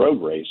Peachtree Road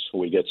Race.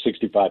 We get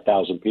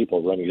 65,000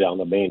 people running down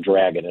the main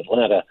drag in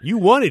Atlanta. You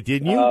won it,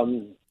 didn't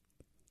you?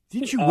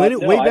 Didn't you win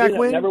it way back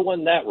when? I never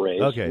won that race.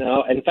 Okay.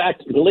 No, in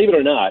fact, believe it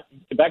or not,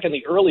 back in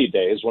the early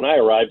days when I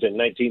arrived in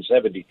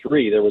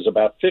 1973, there was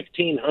about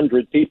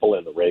 1,500 people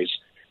in the race,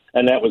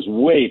 and that was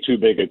way too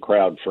big a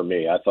crowd for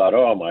me. I thought,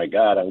 oh, my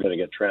God, I'm going to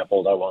get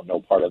trampled. I want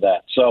no part of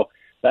that. So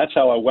that's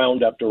how I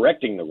wound up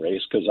directing the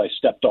race, because I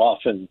stepped off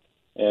and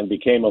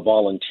became a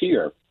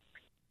volunteer.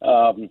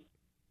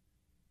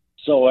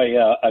 So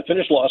I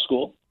finished law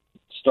school,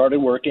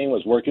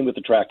 was working with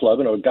the track club,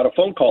 and I got a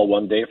phone call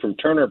one day from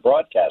Turner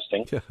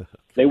Broadcasting.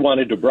 They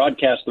wanted to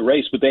broadcast the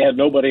race, but they had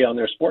nobody on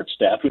their sports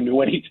staff who knew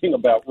anything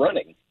about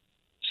running.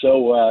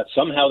 So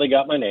somehow they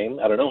got my name,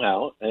 I don't know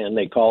how, and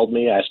they called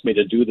me, asked me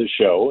to do the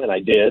show, and I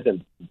did,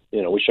 and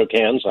we shook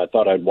hands. I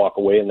thought I'd walk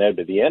away and that'd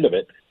be the end of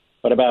it.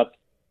 But about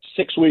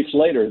 6 weeks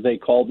later, they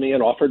called me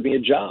and offered me a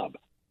job.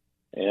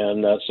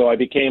 And so I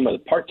became a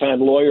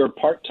part-time lawyer,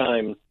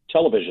 part-time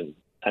television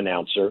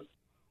announcer,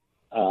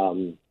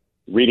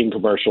 reading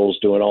commercials,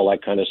 doing all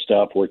that kind of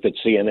stuff, worked at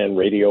CNN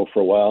radio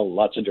for a while,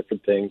 lots of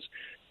different things.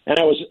 And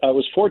I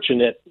was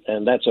fortunate,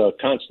 and that's a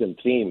constant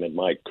theme in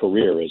my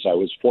career, is I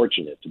was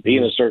fortunate to be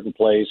in a certain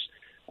place.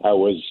 I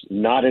was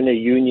not in a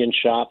union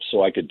shop,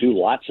 so I could do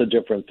lots of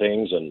different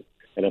things and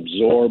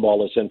absorb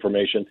all this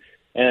information.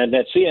 And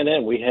at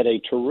CNN, we had a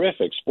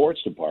terrific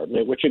sports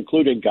department, which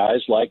included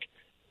guys like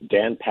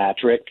Dan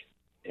Patrick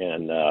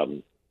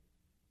and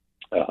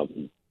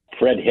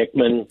Fred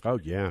Hickman. Oh,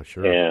 yeah,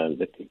 sure.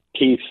 And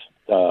Keith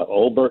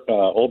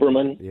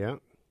Olbermann. Yeah.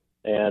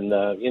 And,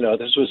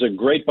 this was a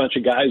great bunch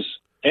of guys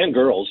and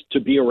girls to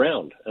be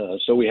around.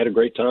 So we had a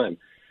great time.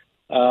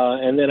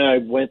 And then I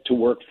went to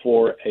work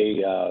for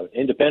a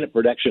independent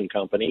production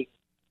company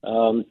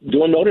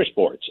doing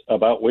motorsports,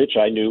 about which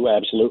I knew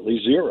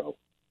absolutely zero.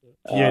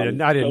 Yeah, I'd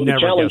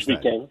never guess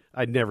that.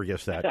 I'd never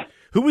guess that.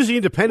 Who was the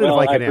independent, if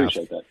I can ask?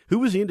 That. Who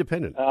was the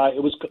independent?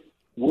 It was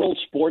World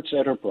Sports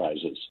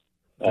Enterprises,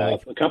 a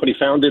company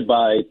founded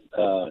by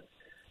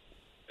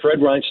Fred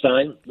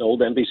Reinstein, the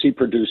old NBC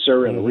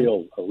producer and a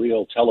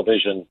real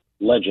television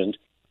legend,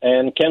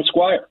 and Ken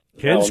Squire.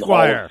 Ken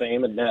Squire. Hall of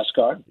Fame in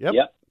NASCAR.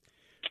 Yep.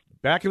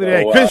 Back in the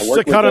day, Chris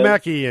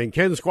Economaki and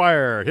Ken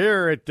Squire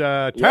here at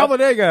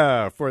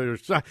Talladega for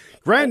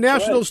Grand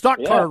National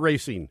Stock Car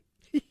Racing.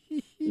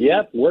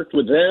 Yep, worked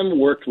with them,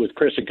 worked with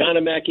Chris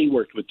Economaki,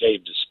 worked with Dave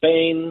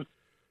Despain.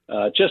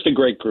 Just a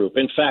great group.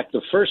 In fact,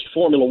 the first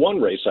Formula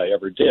One race I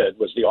ever did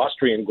was the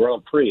Austrian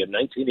Grand Prix in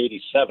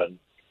 1987,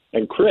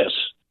 and Chris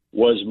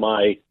was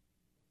my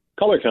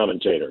color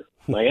commentator,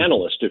 my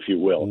analyst, if you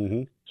will.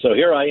 Mm-hmm. So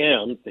here I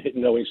am,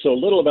 knowing so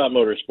little about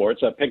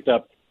motorsports. I picked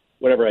up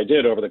whatever I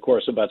did over the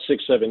course of about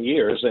 6-7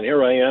 years, and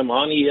here I am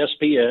on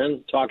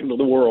ESPN talking to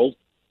the world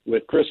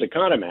with Chris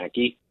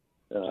Economaki.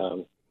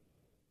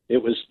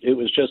 It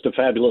was just a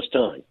fabulous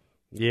time.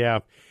 Yeah.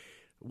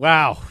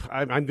 Wow.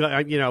 I'm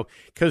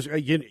because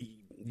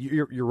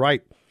you're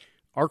right.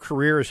 Our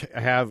careers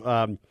have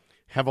a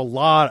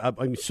lot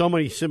of so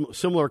many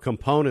similar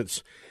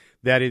components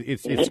that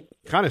it's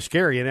kind of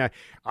scary. And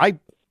I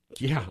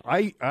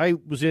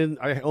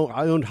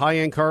owned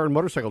high-end car and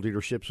motorcycle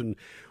dealerships, and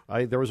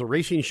there was a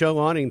racing show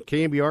on in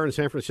KMBR in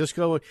San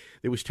Francisco.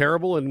 It was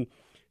terrible, and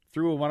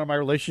through one of my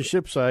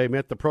relationships, I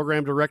met the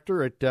program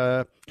director at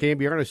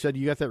KMBR, and I said,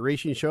 "You got that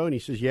racing show?" And he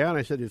says, "Yeah." And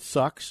I said, "It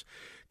sucks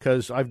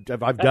because I've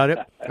done it.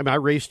 I mean, I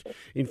raced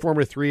in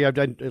Formula 3. I've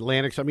done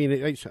Atlantics. I mean,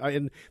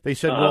 and they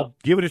said, well,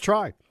 give it a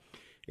try."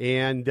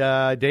 And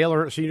Dale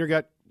Earnhardt Sr.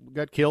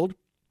 got killed.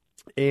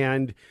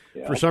 And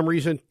for some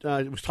reason,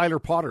 it was Tyler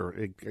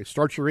Potter, a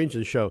Start Your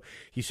Engine show.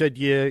 He said,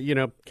 you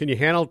know, can you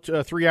handle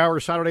 3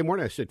 hours Saturday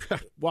morning? I said,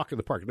 walk in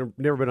the park.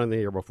 Never been on the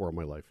air before in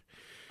my life.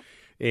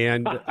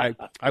 And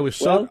I was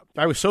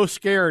so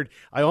scared,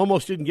 I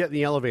almost didn't get in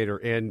the elevator.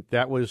 And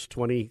that was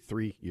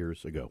 23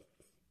 years ago.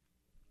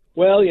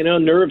 Well, you know,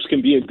 nerves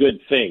can be a good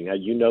thing.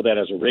 You know that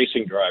as a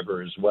racing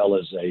driver as well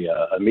as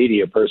a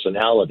media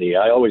personality.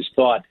 I always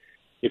thought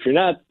if you're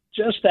not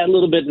just that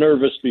little bit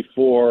nervous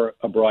before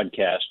a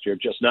broadcast, you're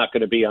just not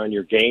going to be on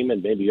your game,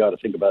 and maybe you ought to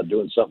think about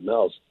doing something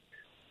else.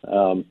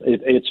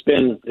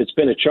 It's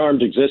been a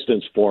charmed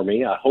existence for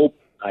me. I hope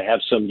I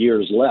have some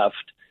years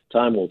left.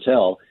 Time will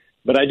tell.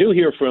 But I do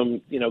hear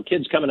from, you know,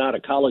 kids coming out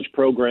of college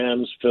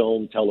programs,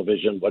 film,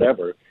 television,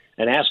 whatever,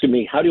 and asking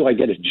me, how do I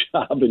get a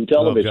job in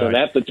television? And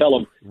I have to tell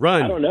them,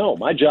 run. I don't know.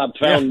 My job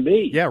found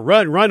me. Yeah,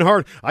 run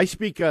hard. I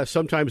speak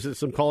sometimes at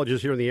some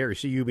colleges here in the area,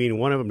 CU being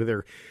one of them. We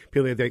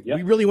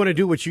really want to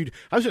do what you do.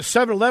 I was at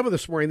 7-Eleven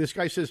this morning. This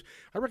guy says,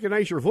 I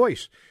recognize your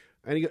voice.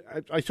 And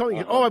I told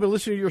him, I've been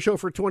listening to your show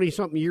for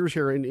 20-something years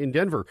here in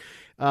Denver.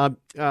 But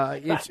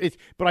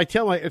I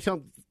tell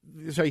him,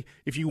 say,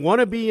 if you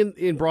want to be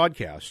in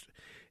broadcast,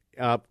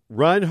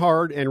 run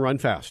hard and run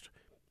fast.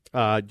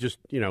 Just,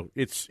 you know,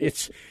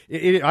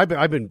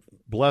 I've been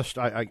blessed.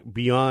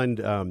 Beyond,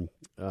 oh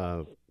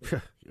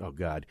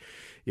God,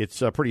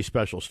 it's pretty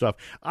special stuff.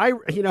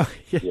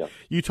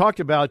 You talked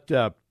about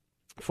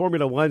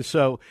Formula One.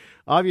 So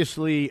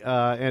obviously,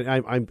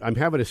 and I'm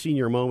having a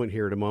senior moment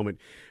here in a moment.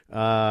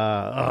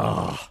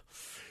 The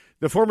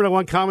Formula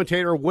One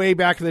commentator way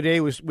back in the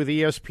day was with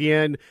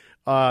ESPN.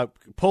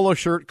 Polo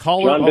shirt,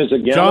 collar.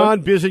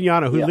 John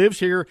Bizignano, who lives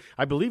here,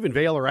 I believe, in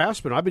Vale or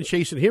Aspen. I've been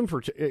chasing him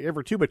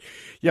ever too, but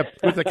yeah,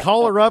 with the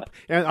collar up,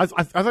 and I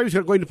thought he was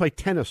going to play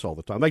tennis all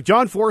the time. Like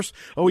John Force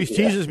always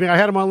teases me. I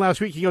had him on last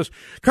week. He goes,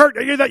 "Kurt,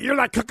 you're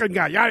that cooking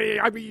guy.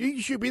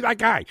 You should be that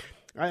guy."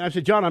 I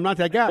said, "John, I'm not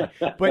that guy."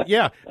 But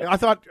yeah, I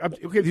thought,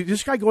 okay, is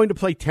this guy going to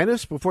play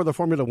tennis before the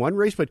Formula One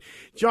race? But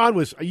John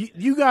was.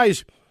 You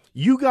guys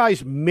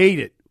made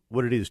it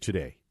what it is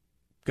today.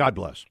 God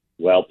bless.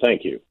 Well,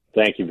 thank you.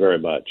 Thank you very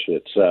much.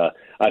 It's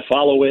I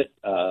follow it.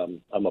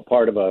 I'm a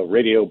part of a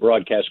radio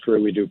broadcast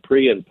crew. We do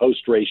pre- and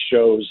post-race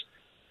shows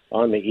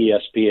on the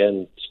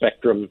ESPN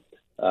spectrum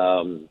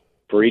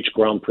for each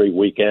Grand Prix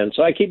weekend.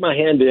 So I keep my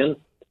hand in,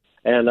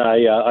 and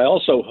I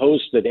also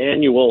host an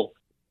annual,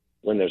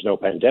 when there's no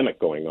pandemic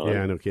going on.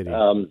 Yeah, no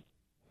kidding.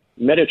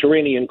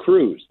 Mediterranean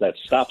cruise that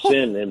stops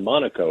in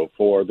Monaco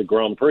for the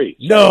Grand Prix.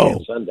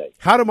 Sunday.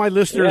 How do my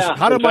listeners?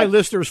 My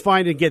listeners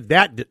find and get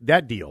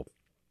that deal?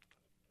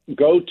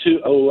 Go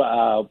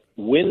to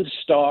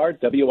Windstar,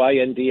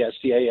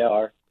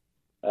 WINDSTAR,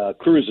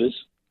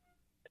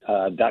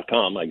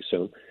 cruises.com, I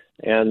assume,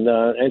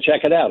 and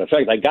check it out. In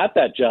fact, I got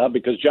that job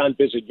because John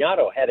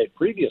Bizignano had it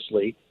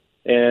previously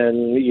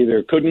and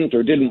either couldn't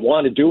or didn't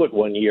want to do it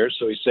one year.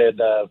 So he said,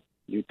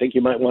 you think you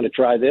might want to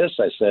try this?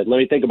 I said, let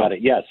me think about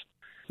it. Yes.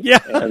 Yeah.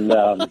 And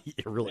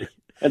really.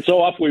 And so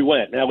off we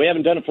went. Now, we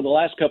haven't done it for the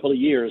last couple of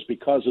years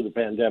because of the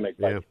pandemic,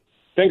 but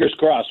fingers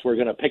crossed we're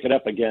going to pick it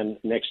up again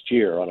next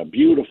year on a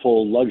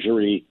beautiful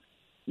luxury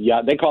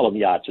yacht. They call them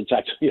yachts. It's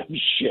actually a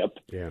ship.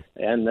 Yeah.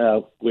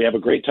 And we have a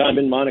great time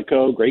in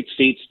Monaco, great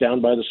seats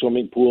down by the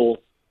swimming pool.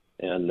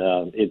 And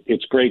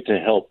it's great to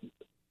help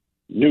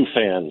new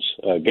fans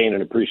gain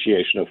an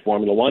appreciation of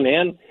Formula One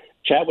and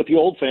chat with the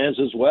old fans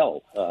as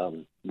well.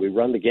 We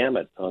run the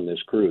gamut on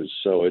this cruise.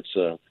 So it's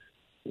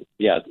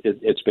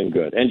it's been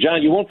good. And,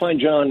 John, you won't find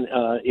John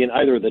in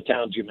either of the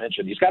towns you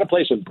mentioned. He's got a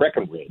place in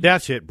Breckenridge.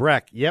 That's it,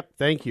 Breck. Yep,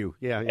 thank you.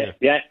 Yeah.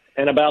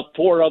 And about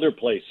 4 other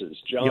places.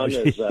 John's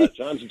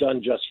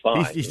done just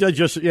fine. He's done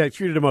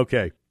treated him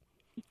okay.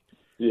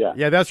 Yeah.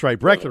 Yeah, that's right,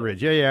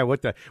 Breckenridge. Yeah.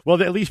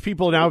 Well, at least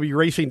people now be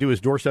racing to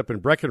his doorstep in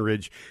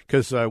Breckenridge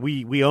because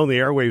we own the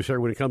airwaves there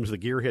when it comes to the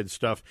gearhead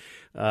stuff.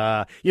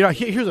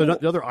 Here's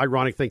another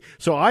ironic thing.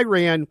 So I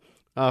ran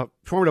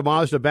Formula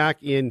Mazda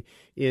back in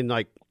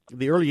like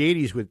the early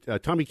 80s with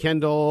Tommy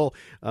Kendall,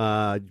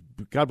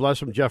 God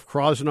bless him, Jeff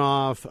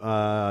Krosnoff,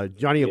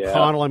 Johnny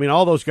O'Connell. I mean,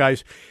 all those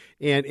guys.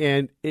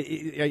 And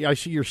I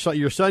see your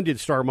son did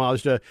Star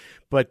Mazda,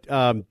 but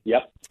I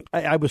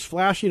was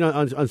flashing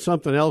on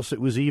something else that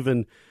was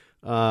even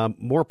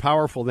more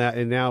powerful than that,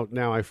 and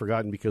now I've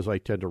forgotten because I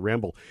tend to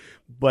ramble.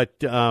 But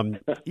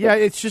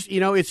it's just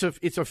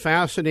it's a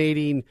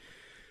fascinating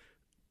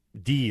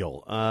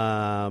deal.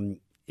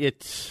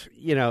 It's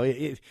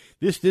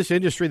this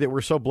industry that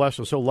we're so blessed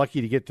and so lucky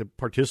to get to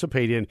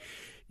participate in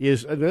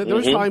is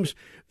there's times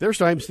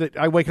that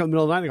I wake up in the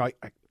middle of the night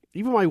and go,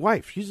 even my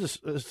wife, she's a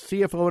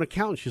CFO and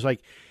accountant. She's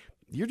like,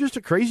 you're just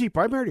I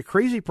married a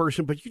crazy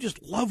person, but you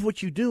just love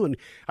what you do. And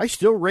I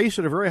still race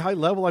at a very high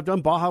level. I've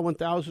done Baja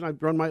 1000.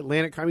 I've run my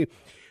Atlantic. I mean,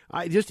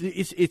 It's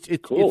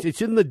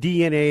in the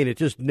DNA, and it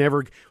just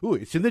never.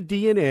 It's in the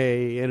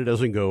DNA, and it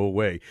doesn't go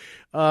away.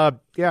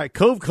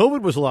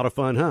 COVID was a lot of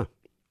fun, huh?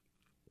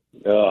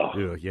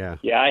 Oh, yeah.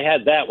 I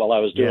had that while I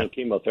was doing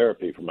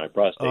chemotherapy for my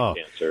prostate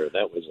cancer.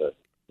 That was a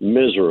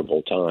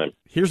miserable time.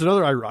 Here's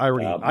another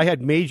irony. I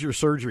had major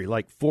surgery,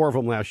 like 4 of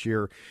them last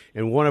year,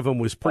 and one of them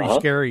was pretty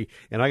scary,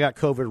 and I got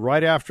COVID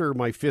right after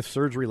my 5th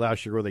surgery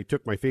last year where they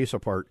took my face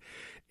apart.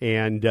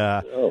 And,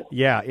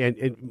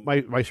 and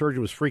my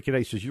surgeon was freaking out.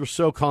 He says, you're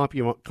so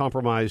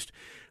compromised.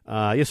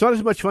 It's not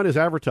as much fun as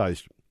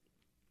advertised.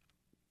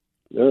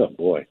 Oh,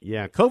 boy.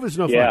 Yeah, COVID's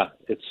no fun. Yeah,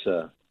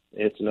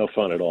 it's no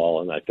fun at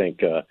all, and I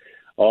think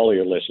all of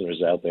your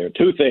listeners out there,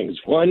 2 things.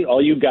 One,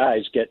 all you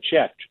guys get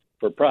checked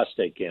for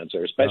prostate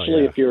cancer,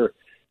 especially if you're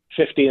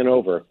 50 and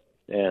over.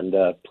 And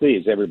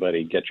please,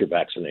 everybody, get your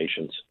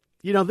vaccinations.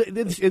 You know,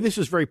 this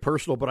is very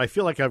personal, but I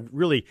feel like I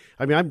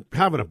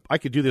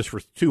could do this for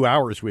 2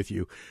 hours with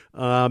you.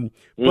 But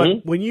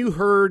when you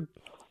heard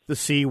the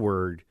C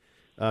word,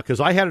 because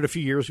I had it a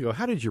few years ago,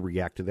 how did you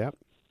react to that?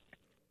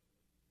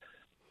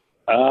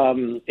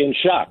 In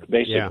shock,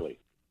 basically.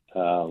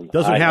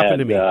 Doesn't happen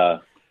to me.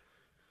 How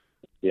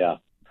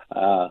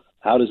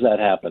does that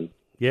happen?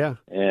 Yeah.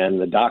 And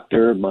the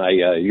doctor, my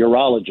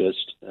urologist,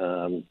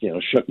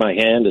 shook my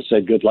hand and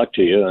said, good luck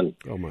to you. And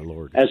oh, my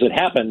Lord. As it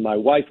happened, my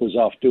wife was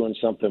off doing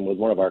something with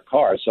one of our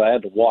cars, so I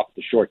had to walk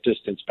the short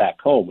distance back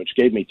home, which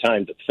gave me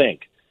time to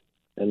think.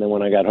 And then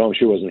when I got home,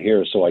 she wasn't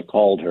here, so I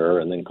called her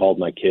and then called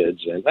my kids.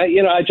 And,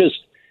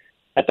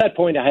 at that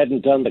point, I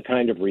hadn't done the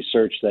kind of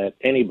research that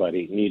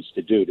anybody needs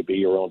to do to be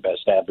your own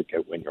best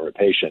advocate when you're a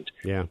patient.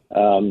 Yeah.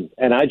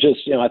 And I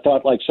just, I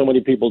thought like so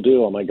many people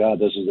do, oh, my God,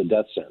 this is a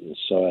death sentence.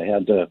 So I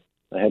had to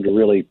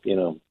really,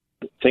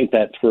 think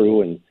that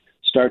through and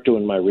start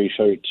doing my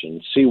research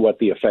and see what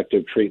the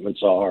effective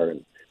treatments are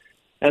and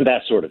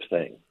that sort of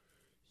thing.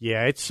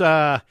 Yeah, it's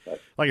like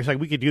I said,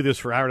 we could do this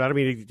for hours. I don't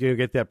mean to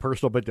get that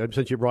personal, but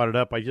since you brought it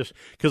up, I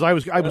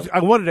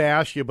wanted to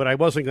ask you, but I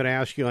wasn't going to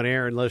ask you on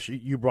air unless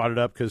you brought it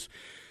up because,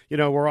 when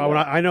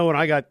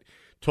I got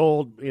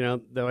told, they're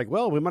like,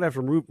 well, we might have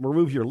to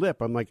remove your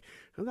lip. I'm like,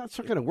 that's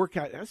not going to work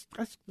out. That's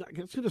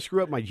going to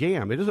screw up my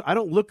jam. I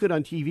don't look good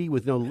on TV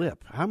with no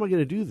lip. How am I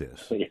going to do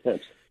this? Yes.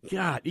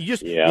 God, you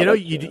just,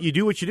 you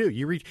do what you do.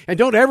 You reach, and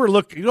don't ever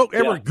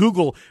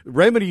Google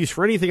remedies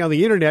for anything on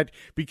the internet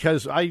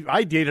because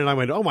I did and I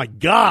went, oh my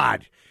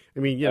God. I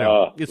mean,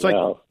 it's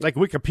like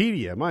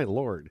Wikipedia, my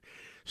Lord.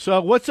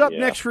 So what's up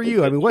next for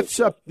you? I mean, what's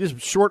up this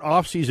short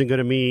off season going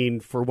to mean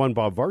for one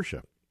Bob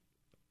Varsha?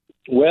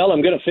 Well,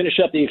 I'm going to finish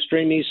up the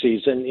Extreme E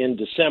season in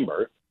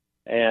December,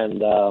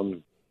 and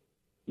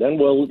then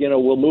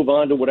we'll move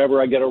on to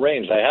whatever I get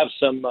arranged. I have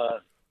some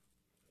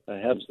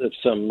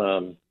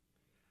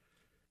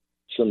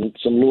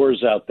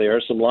lures out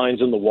there, some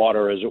lines in the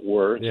water, as it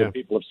were. Yeah. So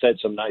people have said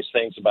some nice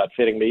things about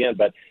fitting me in.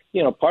 But,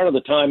 part of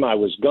the time I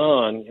was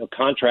gone,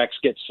 contracts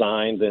get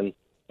signed and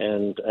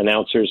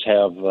announcers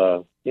have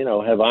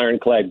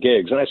ironclad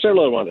gigs. And I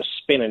certainly don't want to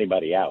spin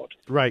anybody out.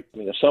 Right. I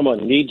mean, if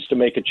someone needs to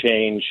make a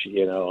change,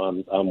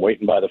 I'm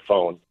waiting by the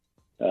phone.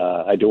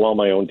 I do all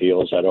my own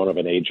deals. I don't have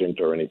an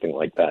agent or anything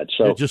like that.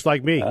 So just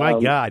like me. My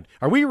God.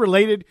 Are we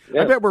related?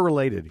 Yeah. I bet we're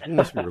related. We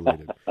must be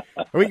related.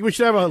 We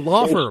should have a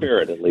law firm.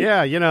 Spirit, at least.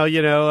 Yeah,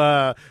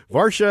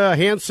 Varsha,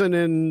 Hansen,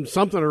 and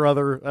something or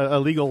other, a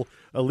legal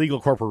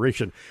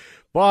corporation.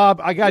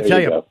 Bob, I got to tell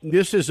you,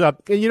 this is I'm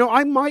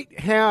going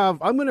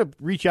to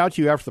reach out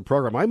to you after the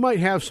program. I might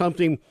have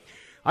something.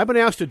 I've been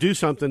asked to do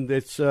something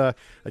that's a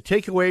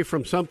takeaway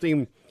from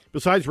something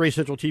besides Race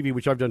Central TV,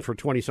 which I've done for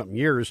 20-something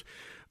years.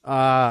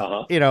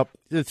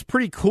 It's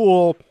pretty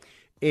cool,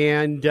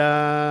 and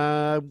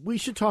we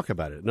should talk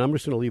about it. And I'm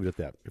just going to leave it at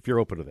that, if you're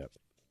open to that.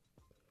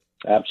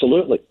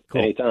 Absolutely.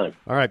 Cool. Anytime.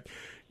 All right.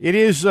 It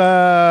is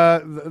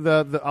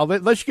I'll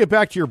let's get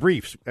back to your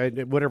briefs,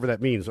 whatever that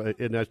means.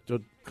 And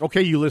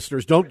okay, you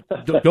listeners, don't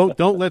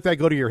let that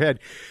go to your head.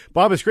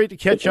 Bob, it's great to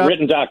catch up.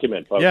 Written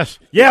document, folks.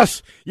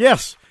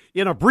 Yes.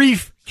 In a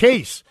brief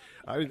case.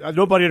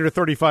 Nobody under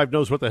 35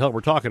 knows what the hell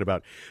we're talking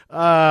about.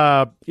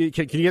 Can you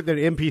get that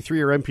MP3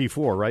 or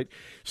MP4, right?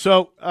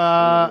 So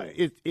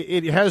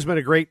it has been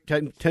a great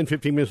 10,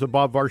 15 minutes with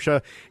Bob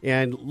Varsha.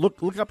 And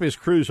look up his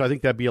cruise. I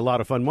think that'd be a lot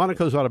of fun.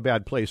 Monaco's not a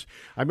bad place.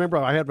 I remember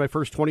I had my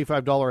first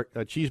 $25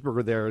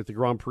 cheeseburger there at the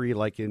Grand Prix,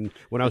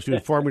 when I was doing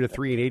Formula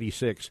 3 in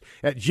 '86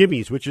 at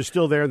Jimmy's, which is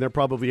still there, and they're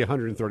probably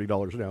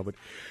 $130 now. But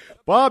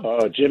Bob,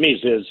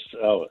 Jimmy's is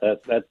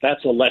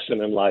that's a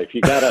lesson in life.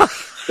 You gotta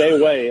stay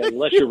away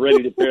unless you're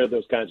ready to pair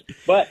those kinds.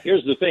 But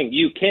here's the thing: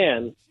 you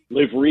can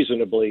live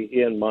reasonably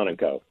in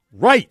Monaco.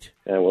 Right.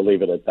 And we'll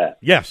leave it at that.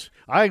 Yes.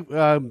 When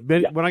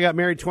I got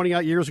married 20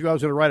 years ago, I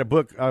was going to write a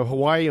book,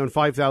 Hawaii on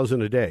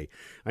 $5,000 a day.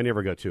 I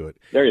never got to it.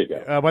 There you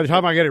go. By the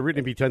time I got it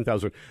written, it'd be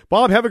 $10,000.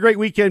 Bob, have a great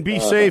weekend. Be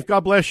safe.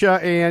 God bless you.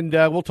 And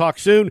we'll talk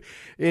soon.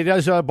 It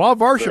is Bob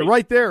Varsha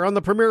right there on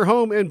the Premier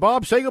Home. And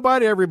Bob, say goodbye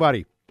to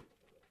everybody.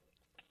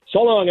 So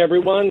long,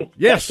 everyone.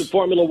 Yes. That's the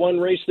Formula One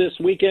race this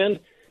weekend.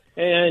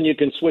 And you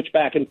can switch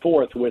back and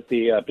forth with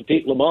the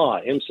Petit Le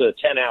Mans IMSA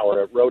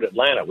 10-hour at Road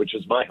Atlanta, which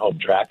is my home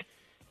track.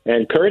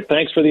 And Kurt,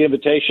 thanks for the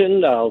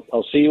invitation.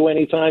 I'll see you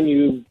anytime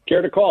you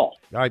care to call.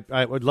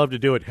 I would love to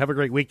do it. Have a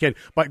great weekend.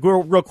 But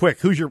real quick,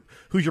 who's your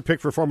pick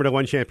for Formula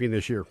One champion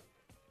this year?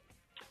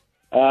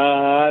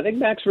 I think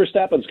Max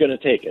Verstappen's going to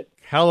take it.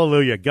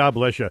 Hallelujah. God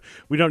bless you.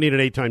 We don't need an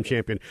 8-time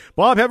champion.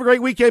 Bob, have a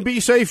great weekend. Be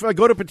safe.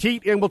 Go to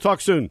Petite, and we'll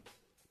talk soon.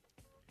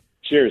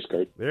 Cheers,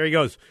 Kurt. There he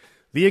goes.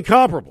 The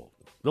incomparable,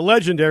 the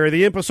legendary,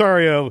 the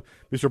impresario,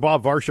 Mr.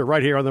 Bob Varsha,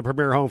 right here on the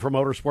premier home for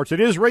motorsports. It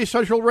is Race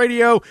Central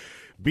Radio.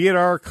 Be it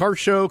our car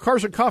show,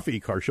 Cars and Coffee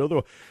car show,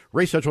 the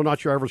Race Central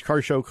Not Your Average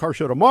car show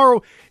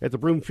tomorrow at the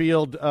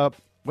Broomfield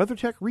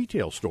WeatherTech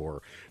retail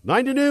store,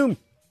 9 to noon.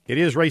 It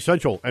is Race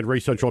Central and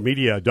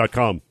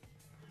RaceCentralMedia.com.